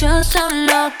 Yo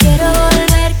solo quiero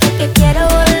volver, que quiero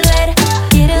volver.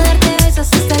 Quiero darte besos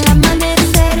hasta el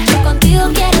amanecer. Yo contigo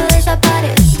quiero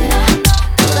desaparecer.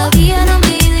 Todavía no me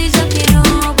he ido y yo quiero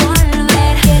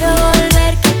volver. Quiero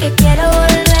volver, que quiero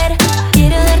volver.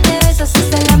 Quiero darte besos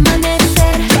hasta el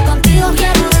amanecer. Yo contigo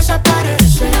quiero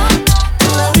desaparecer.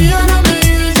 Todavía no me he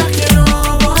ido y yo quiero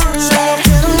volver.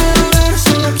 Quiero volver,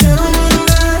 solo quiero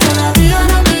volver. Todavía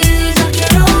no me he ido y yo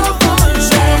quiero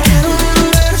volver. Quiero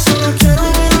volver, solo quiero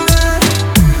volver.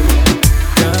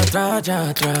 Ya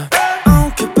atrás.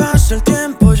 Aunque pase el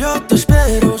tiempo yo te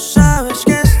espero. Sabes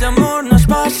que este amor no es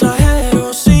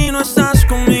pasajero. Si no estás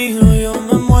conmigo yo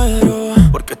me muero,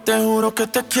 porque te juro que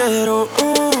te quiero.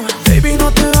 Baby,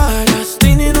 no te vayas,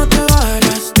 Tini, no te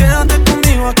vayas. Quédate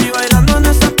conmigo aquí bailando en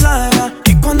esta playa.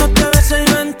 Y cuando te bese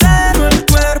yo entero el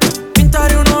cuerpo,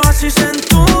 pintaré un oasis en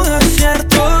tu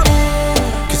desierto.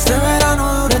 Que este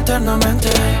verano dure eternamente,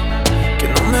 que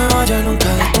no me vaya nunca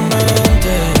de tu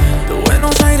mente. De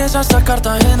Buenos Aires hasta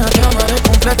Cartagena te amaré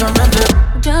completamente.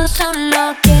 Yo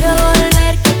solo quiero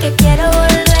volver, que quiero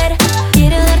volver.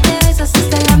 Quiero darte besos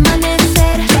hasta el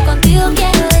amanecer. Yo contigo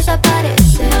quiero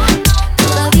desaparecer.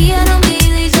 Todavía no me he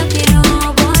ido y yo quiero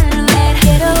volver.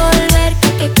 Quiero volver,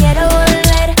 que quiero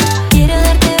volver. Quiero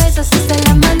darte besos hasta el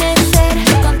amanecer.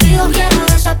 Yo contigo quiero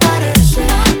desaparecer.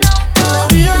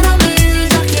 Todavía no me he ido y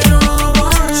yo quiero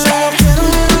volver. Quiero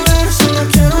volver, solo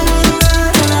quiero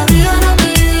volver. Todavía no me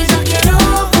he ido y yo quiero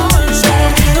volver.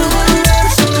 Quiero volver,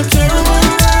 solo quiero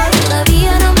volver.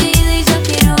 Todavía no me he ido y yo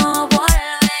quiero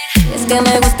volver. Es que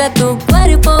me gusta tu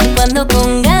cuerpo cuando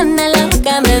con ganas la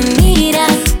boca me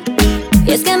miras.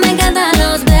 Y es que me encantan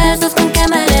los besos con que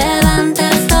me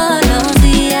levantas todos los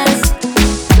días.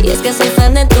 Y es que soy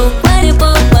fan de tu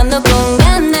cuerpo cuando con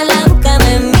ganas la boca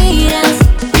me miras.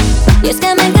 Y es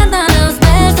que me encantan los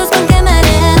besos con que me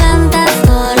levantas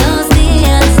todos los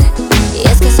días. Y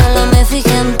es que solo me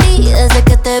fijé en ti desde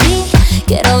que te vi.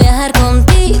 Quiero viajar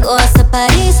contigo hasta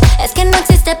París. Es que no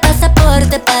existe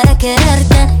pasaporte para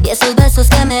quererte. Y esos besos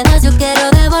que me das yo quiero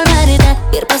devolverte.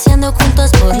 Ir paseando juntos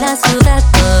por la ciudad,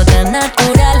 todo tan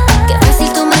natural. Qué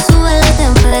fácil tú me subes la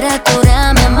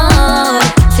temperatura, mi amor.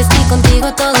 Si estoy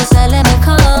contigo todo sale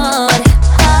mejor.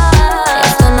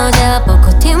 Esto no lleva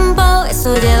poco tiempo,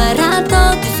 eso lleva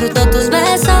rato. Disfruto tus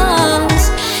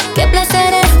besos. Qué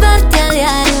placer es verte a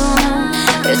diario,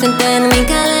 presente en mi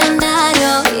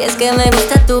calendario. Y es que me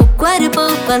gusta tu cuerpo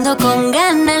cuando con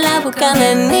ganas la boca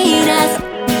me miras.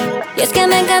 Y es que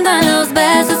me encantan los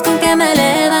besos con que me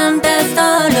levantas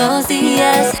todos los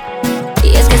días.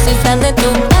 Y es que soy fan de tu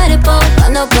cuerpo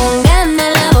cuando con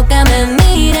ganas la boca me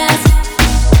miras.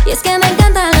 Y es que me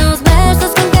encantan los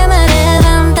besos con que me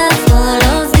levantas todos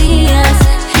los días.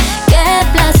 Qué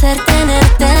placer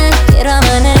tenerte. Quiero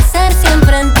amanecer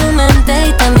siempre en tu mente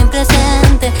y también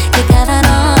presente. Que cada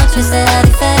noche sea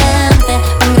diferente.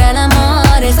 Un gran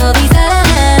amor, eso dice la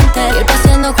gente. Ir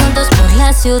paseando juntos por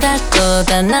la ciudad, todo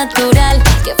tan natural.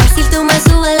 Qué fácil tú me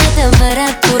subes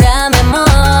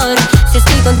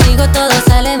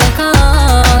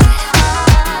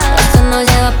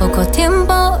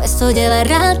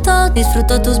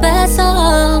disfruto tus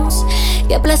besos.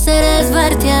 Qué placer es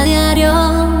verte a diario.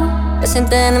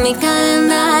 Presente en mi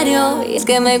calendario. Y es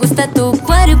que me gusta tu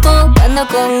cuerpo. Cuando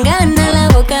con ganas la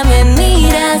boca me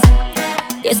miras.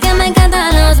 Y es que me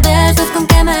encantan los besos con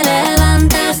que me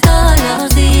levantas todos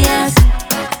los días.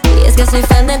 Y es que soy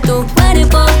fan de tu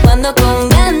cuerpo. Cuando con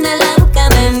ganas la boca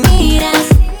me miras.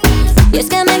 Y es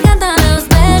que me encantan los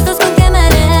besos con que me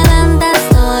levantas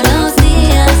todos los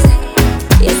días.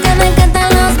 Y es que me encantan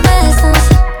los besos.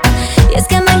 Y es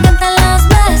que me encantan los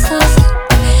besos.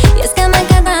 Y es que me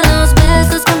encantan los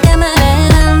besos con que me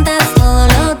levantas todos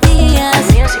los días.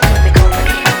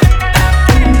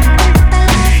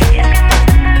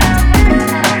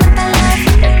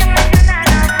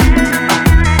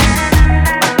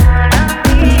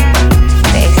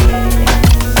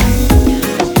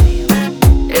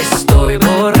 Estoy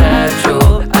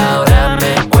borracho, ahora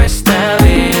me cuesta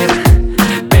ver,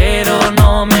 pero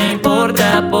no me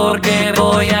importa porque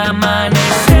voy a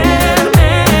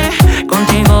amanecerme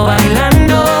contigo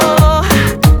bailando.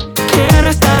 Quiero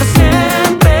estar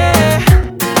siempre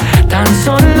tan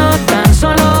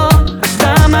solo hasta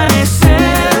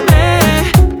amanecerme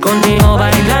contigo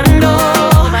bailando.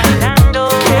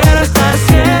 Quiero estar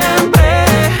siempre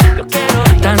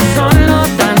tan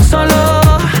solo.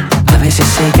 A veces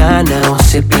se gana o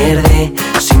se pierde.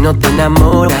 Si no te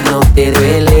enamoras no te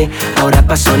duele. Ahora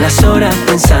paso las horas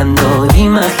pensando,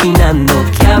 imaginando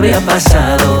qué habría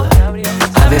pasado.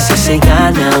 A veces se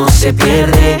gana o se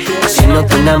pierde. Si no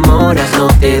te enamoras no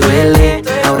te duele.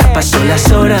 Ahora paso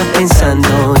las horas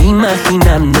pensando,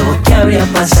 imaginando qué habría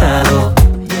pasado.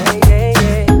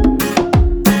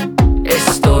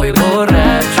 Estoy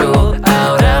borracho,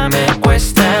 ahora me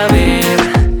cuesta ver,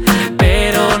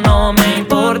 pero no me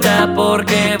importa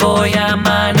porque voy a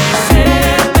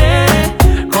amanecerme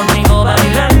contigo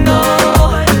bailando.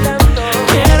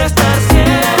 Quiero estar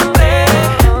siempre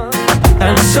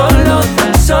tan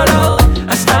solo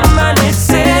hasta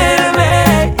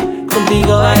amanecerme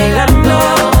contigo bailando.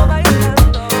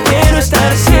 Quiero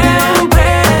estar siempre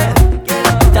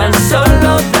tan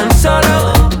solo.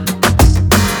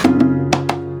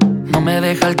 No me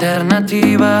deja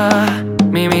alternativa,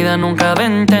 mi vida nunca va a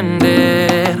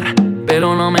entender.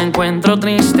 Pero no me encuentro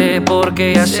triste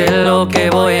porque ya sé lo que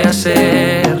voy a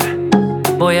hacer.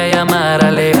 Voy a llamar a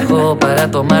Alejo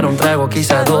para tomar un trago,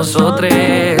 quizá 2 o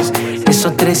 3.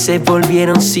 Esos 3 se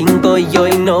volvieron 5 y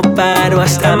hoy no paro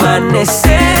hasta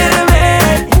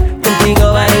amanecerme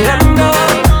contigo bailando.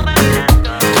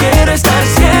 Quiero estar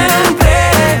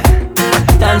siempre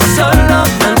tan solo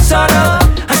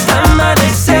hasta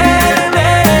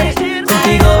amanecerme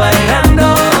contigo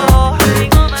bailando.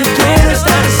 Yo quiero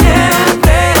estar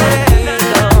siempre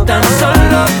tan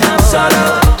solo.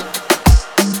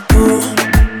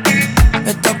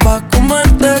 Estás pa'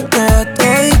 comerte toda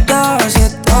todita, así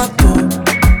estás tú.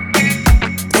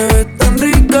 Te ves tan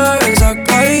rica esa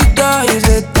carita y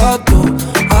ese tatu.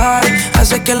 Ay,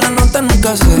 hace que la nota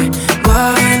nunca se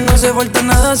baje, no se vuelta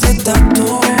nada si estás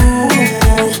tú.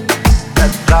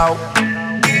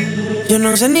 Yo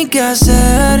no sé ni qué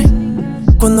hacer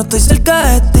cuando estoy cerca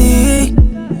de ti.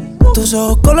 Tus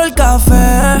ojos color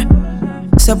café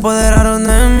se apoderaron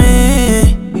de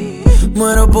mí.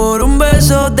 Muero por un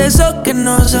beso de esos que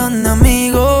no son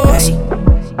amigos.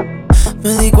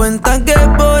 Me di cuenta que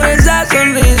por esa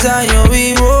sonrisa yo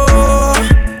vivo.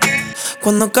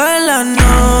 Cuando cae la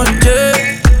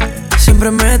noche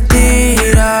siempre me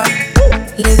tira.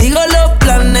 Le digo los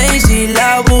planes y si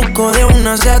la busco de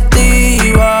una se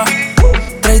activa.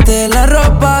 Tráete la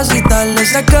ropa si tarde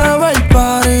se acaba el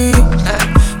party.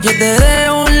 Yo te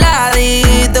dejo un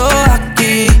ladito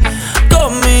aquí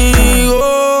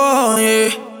conmigo, yeah.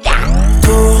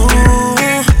 Tú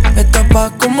estás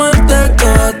pa' comerte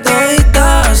toda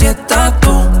todita, así estás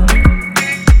tú.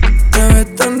 Te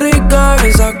ves tan rica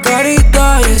esa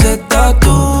carita y ese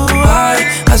tatu. Ay,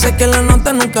 hace que la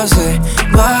nota nunca se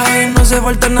baje, no se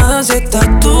falta nada si estás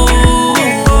tú.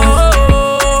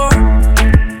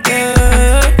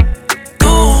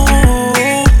 Tú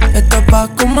estás pa'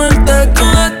 comerte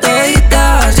toda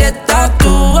todita, así estás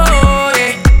tú.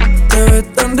 Te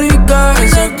ves tan rica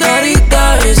esa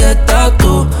carita y ese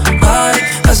tatu. Ay,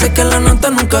 hace que la nota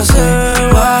nunca se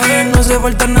baje, no se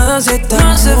falta nada si estás.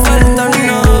 No hace falta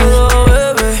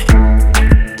nada, bebé.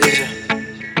 Dice,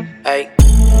 ey.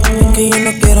 Es que yo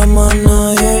no quiero más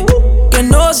nadie que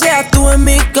no seas tú en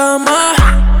mi cama.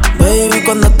 Baby,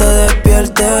 cuando te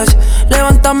despiertes,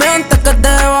 levántame antes que te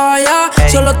vayas.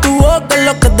 Solo tu boca es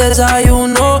lo que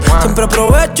desayuno. Siempre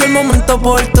aprovecho el momento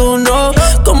oportuno.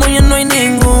 Como ya no hay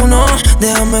ninguno,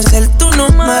 déjame ser tu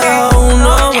número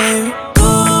 1, baby.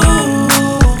 Tú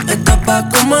estás pa'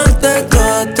 comerte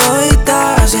toda todita.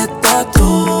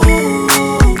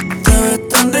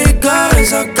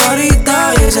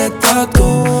 ese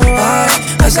tatu. Ay,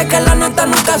 hace que la nota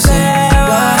nunca se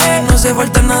baje. No se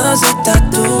falta nada si estás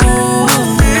tú.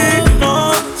 Y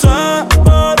no sé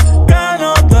por qué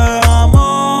no te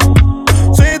amo.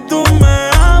 Si tú me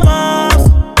amas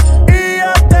y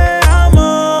yo te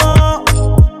amo.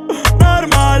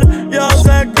 Normal, yo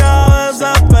sé que a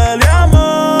veces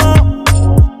peleamos,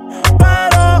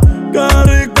 pero qué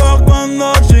rico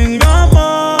cuando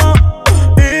chingamos.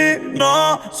 Y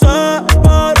no sé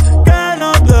por qué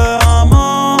no te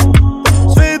amo.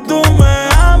 Si tú me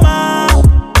amas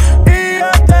y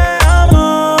yo te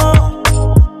amo.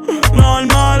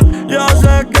 Normal, yo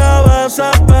sé que a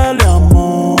veces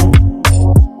peleamos,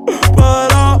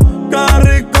 pero qué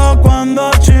rico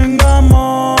cuando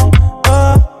chingamos.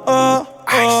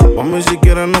 Mami, si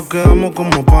quieres nos quedamos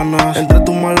como panas. Entre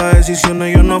tus malas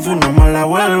decisiones yo no fui una mala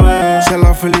vuelve. Si a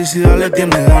la felicidad le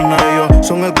tienes ganas, yo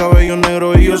son el cabello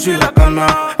negro y yo soy la cana.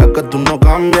 Es que tú no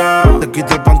cambias. Te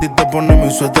quito el panty y te pones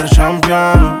mi suéter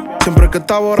champion. Siempre que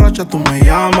estás borracha tú me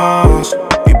llamas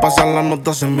y pasan las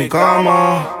notas en mi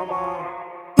cama.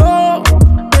 No,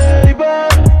 baby,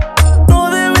 no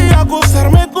debía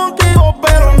acostarme contigo,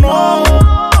 pero no.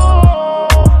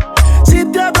 Si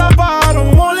te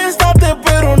atraparon, moléstate,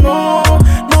 pero no.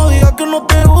 No digas que no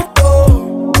te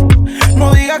gustó.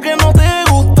 No digas que no te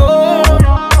gustó.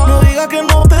 No digas que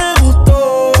no te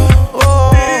gustó.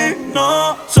 Y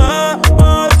no sé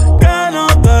por qué no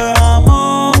te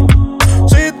amo.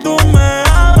 Si tú me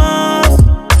amas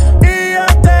y yo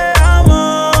te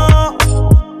amo.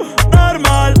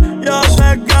 Normal, yo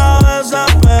sé que a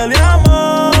veces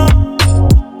peleamos,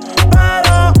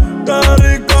 pero qué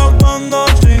rico cuando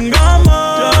chingamos.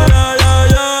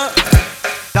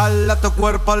 Dale a tu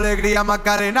cuerpo alegría,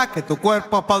 Macarena, que tu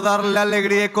cuerpo es para darle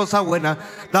alegría y cosas buenas.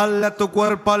 Dale a tu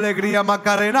cuerpo alegría,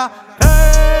 Macarena.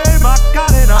 Hey,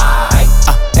 Macarena.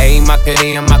 Ayy,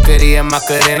 Macarena, Macarena,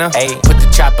 Macarena. Ayy, put the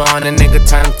chopper on a nigga,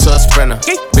 turn him to a sprinter.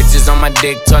 Bitches on my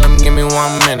dick, tell him give me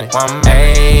 1 minute.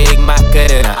 Ayy,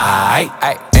 Macarena.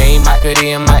 Ayy,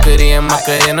 Macarena, Macarena,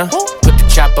 Macarena. Put the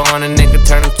chopper on a nigga,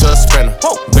 turn him to a sprinter.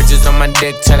 Bitches on my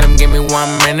dick, tell him give me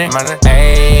 1 minute.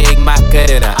 Ayy,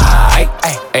 Macarena.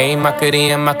 Ayy,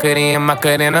 Macarena, Macarena,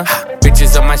 Macarena.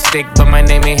 Bitches on my stick, but my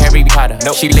name ain't Harry Potter.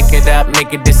 Nope. She lick it up,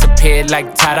 make it disappear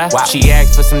like Tata. Wow. She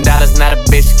asked for some dollars, not a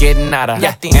bitch getting out of.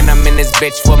 Yeah. And I'm in this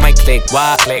bitch for my click.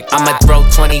 Why? I'ma throw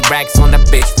 20 racks on the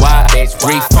bitch. Why?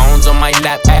 3 phones on my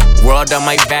lap, world on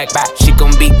my back. She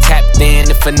gon' be tapped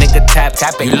in if a nigga tap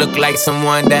it. You look like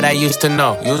someone that I used to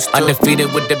know.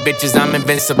 Undefeated with the bitches, I'm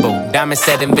invincible. Diamond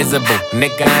said invisible.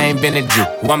 Nigga, I ain't been a Jew.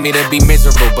 Want me to be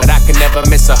miserable, but I can never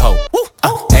miss a hoe.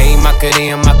 Ayy,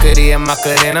 Macarena, Macarena,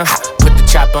 Macarena. Put the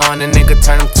chopper on a nigga,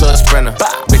 turn him to a sprinter.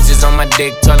 Bitches on my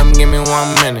dick, tell him give me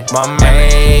 1 minute.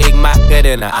 Ayy,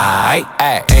 Macarena.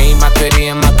 Ayy,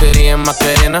 Macarena, Macarena,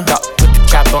 Macarena. Put the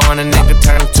chopper on a nigga,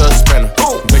 turn him to a sprinter.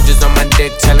 Bitches on my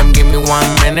dick, tell him give me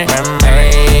 1 minute.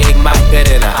 Ayy,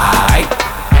 Macarena.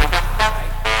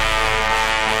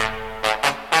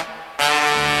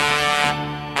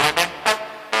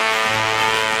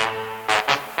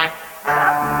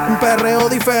 Un perreo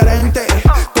diferente,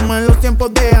 como en los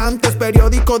tiempos de antes.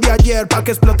 Periódico de ayer, pa'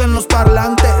 que exploten los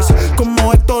parlantes.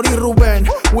 Como Héctor y Rubén,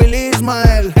 Willy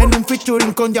Ismael. En un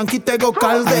featuring con Yankee Tego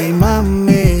Calde. Ay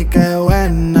mami, qué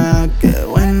buena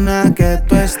que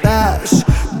tú estás.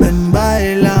 Ven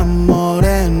baila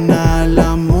morena,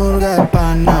 la murga de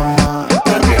Panamá.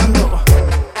 Perreando,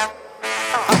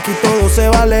 aquí todo se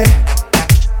vale.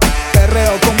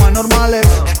 Perreo como anormales.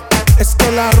 Es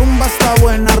que la rumba está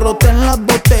buena, roten las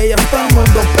botellas, todo el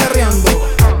mundo perreando.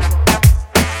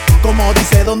 Como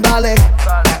dice Don Dale,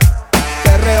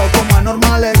 perreo como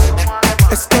anormales.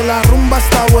 Es que la rumba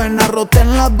está buena,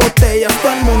 roten las botellas,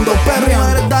 todo el mundo perreando.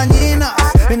 Mujeres dañinas,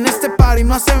 en este party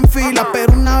no hacen fila,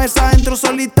 pero una vez adentro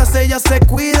solitas ellas se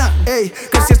cuidan. Ey,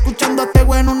 que si escuchando a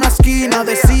Tego en una esquina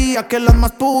decía que las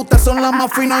más putas son las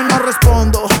más finas y no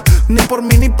respondo. Ni por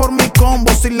mí ni por mi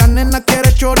combo. Si la nena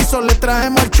quiere chorizo le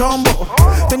traemos el chombo.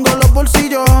 Tengo los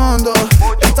bolsillos hondos,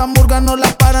 esta hamburga no la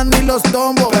paran ni los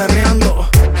tombos. Perreando,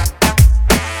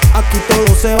 aquí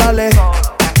todo se vale.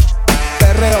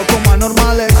 Perreo como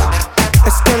anormales.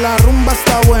 Es que la rumba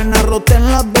está buena,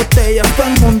 roten las botellas, todo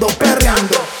el mundo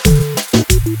perreando.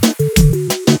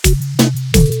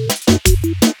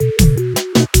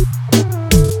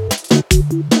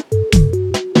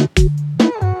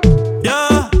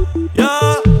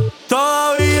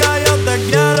 Todavía yo te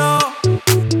quiero,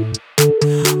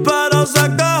 pero sé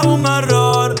que es un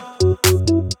error,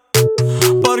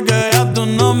 porque ya tú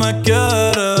no me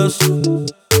quieres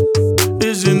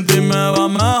y sin ti me va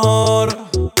mejor.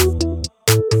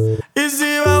 Y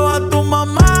si veo a tu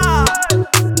mamá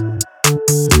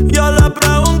Yo le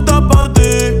pregunto por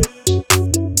ti,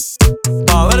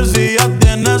 pa' ver si ya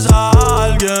tienes a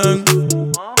alguien,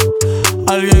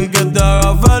 alguien que te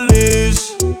haga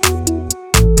feliz.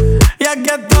 Y aquí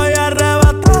estoy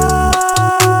arrebatado,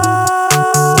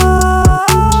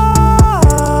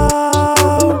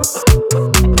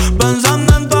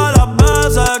 pensando en todas las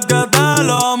veces que te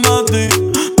lo metí,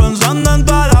 pensando en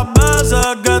todas las veces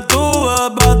que tuve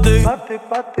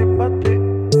pa' ti.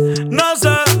 No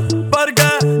sé por qué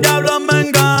diablos me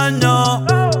engaño,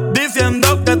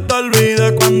 diciendo que te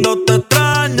olvide cuando te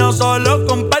extraño. Solo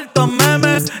comparto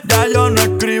memes, ya yo no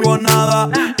escribo nada,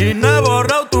 y no he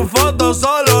borrado tu foto,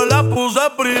 solo la puse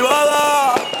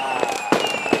privada.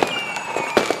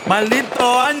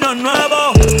 Maldito año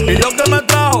nuevo, y yo que me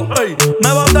trajo, ey,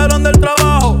 me botaron del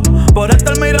trabajo por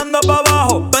estar mirando pa'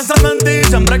 abajo, pensando en ti,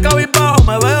 siempre cabizbajo.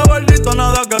 Me veo gordito,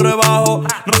 nada que rebajo,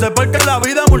 no sé por qué la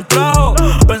vida me ultrajo,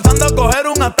 pensando coger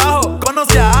un atajo.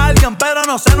 Conocí a alguien, pero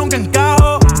no sé, nunca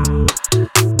encajo.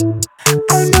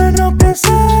 Al menos que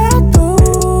sea tú,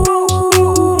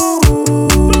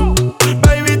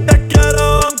 baby, te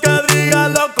quiero aunque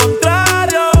digas lo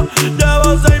contrario.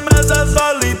 Llevo 6 meses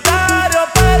solitario,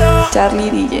 pero Charlie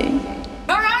DJ.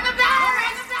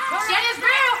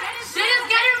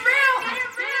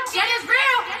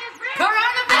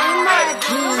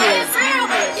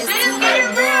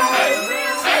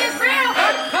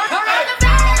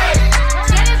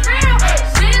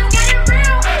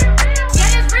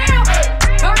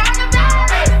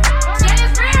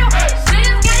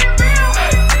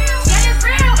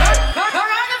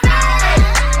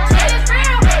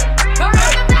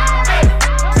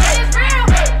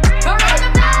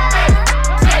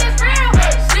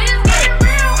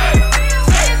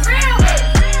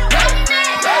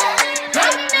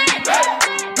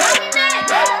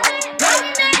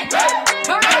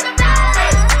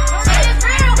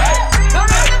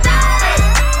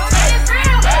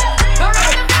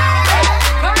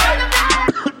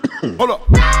 hold up.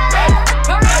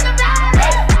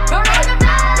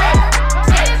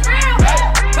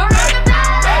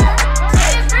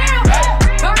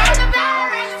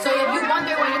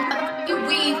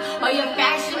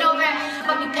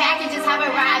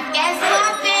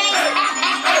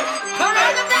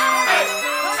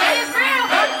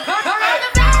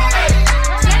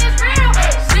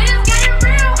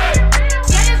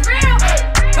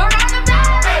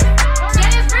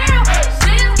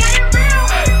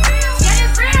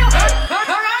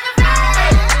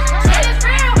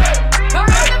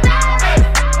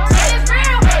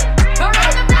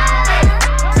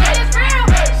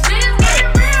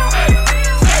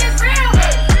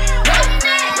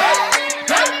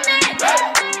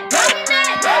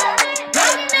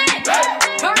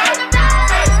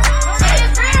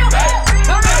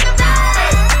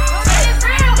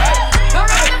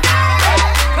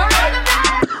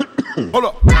 Hold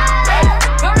up.